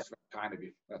 That's very kind of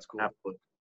you. That's cool. Absolutely.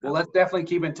 Well, let's definitely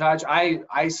keep in touch.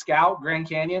 I scout Grand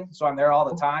Canyon, so I'm there all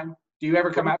the time. Do you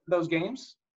ever come out to those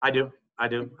games? I do. I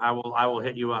will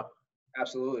hit you up.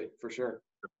 Absolutely, for sure.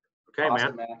 Okay,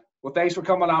 awesome, man. Well, thanks for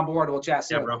coming on board. We'll chat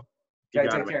soon. Yeah, bro. Okay,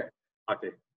 take care.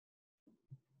 Okay.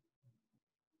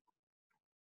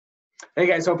 Hey,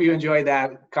 guys. Hope you enjoyed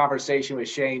that conversation with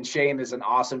Shane. Shane is an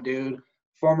awesome dude,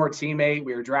 former teammate.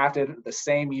 We were drafted the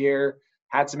same year,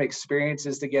 had some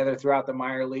experiences together throughout the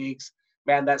minor leagues.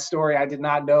 Man, that story, I did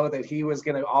not know that he was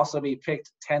going to also be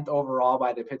picked 10th overall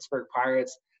by the Pittsburgh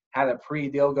Pirates, had a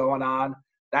pre-deal going on.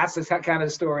 That's the kind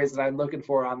of stories that I'm looking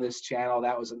for on this channel.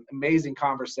 That was an amazing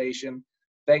conversation.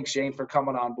 Thanks, Shane, for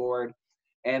coming on board.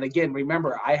 And again,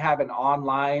 remember, I have an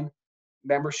online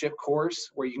membership course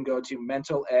where you can go to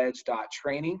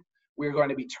mentaledge.training. We're going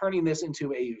to be turning this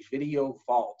into a video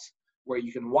vault where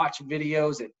you can watch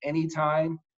videos at any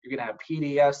time. You're going to have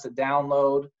PDFs to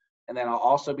download. And then I'll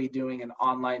also be doing an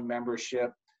online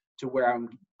membership to where I'm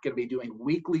going to be doing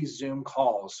weekly Zoom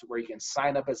calls where you can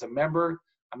sign up as a member.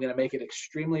 I'm going to make it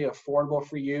extremely affordable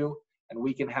for you, and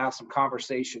we can have some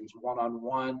conversations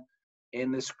one-on-one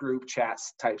in this group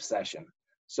chats type session.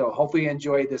 So hopefully you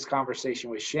enjoyed this conversation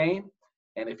with Shane.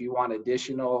 And if you want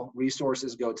additional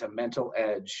resources, go to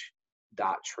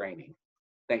mentaledge.training.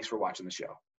 Thanks for watching the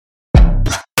show.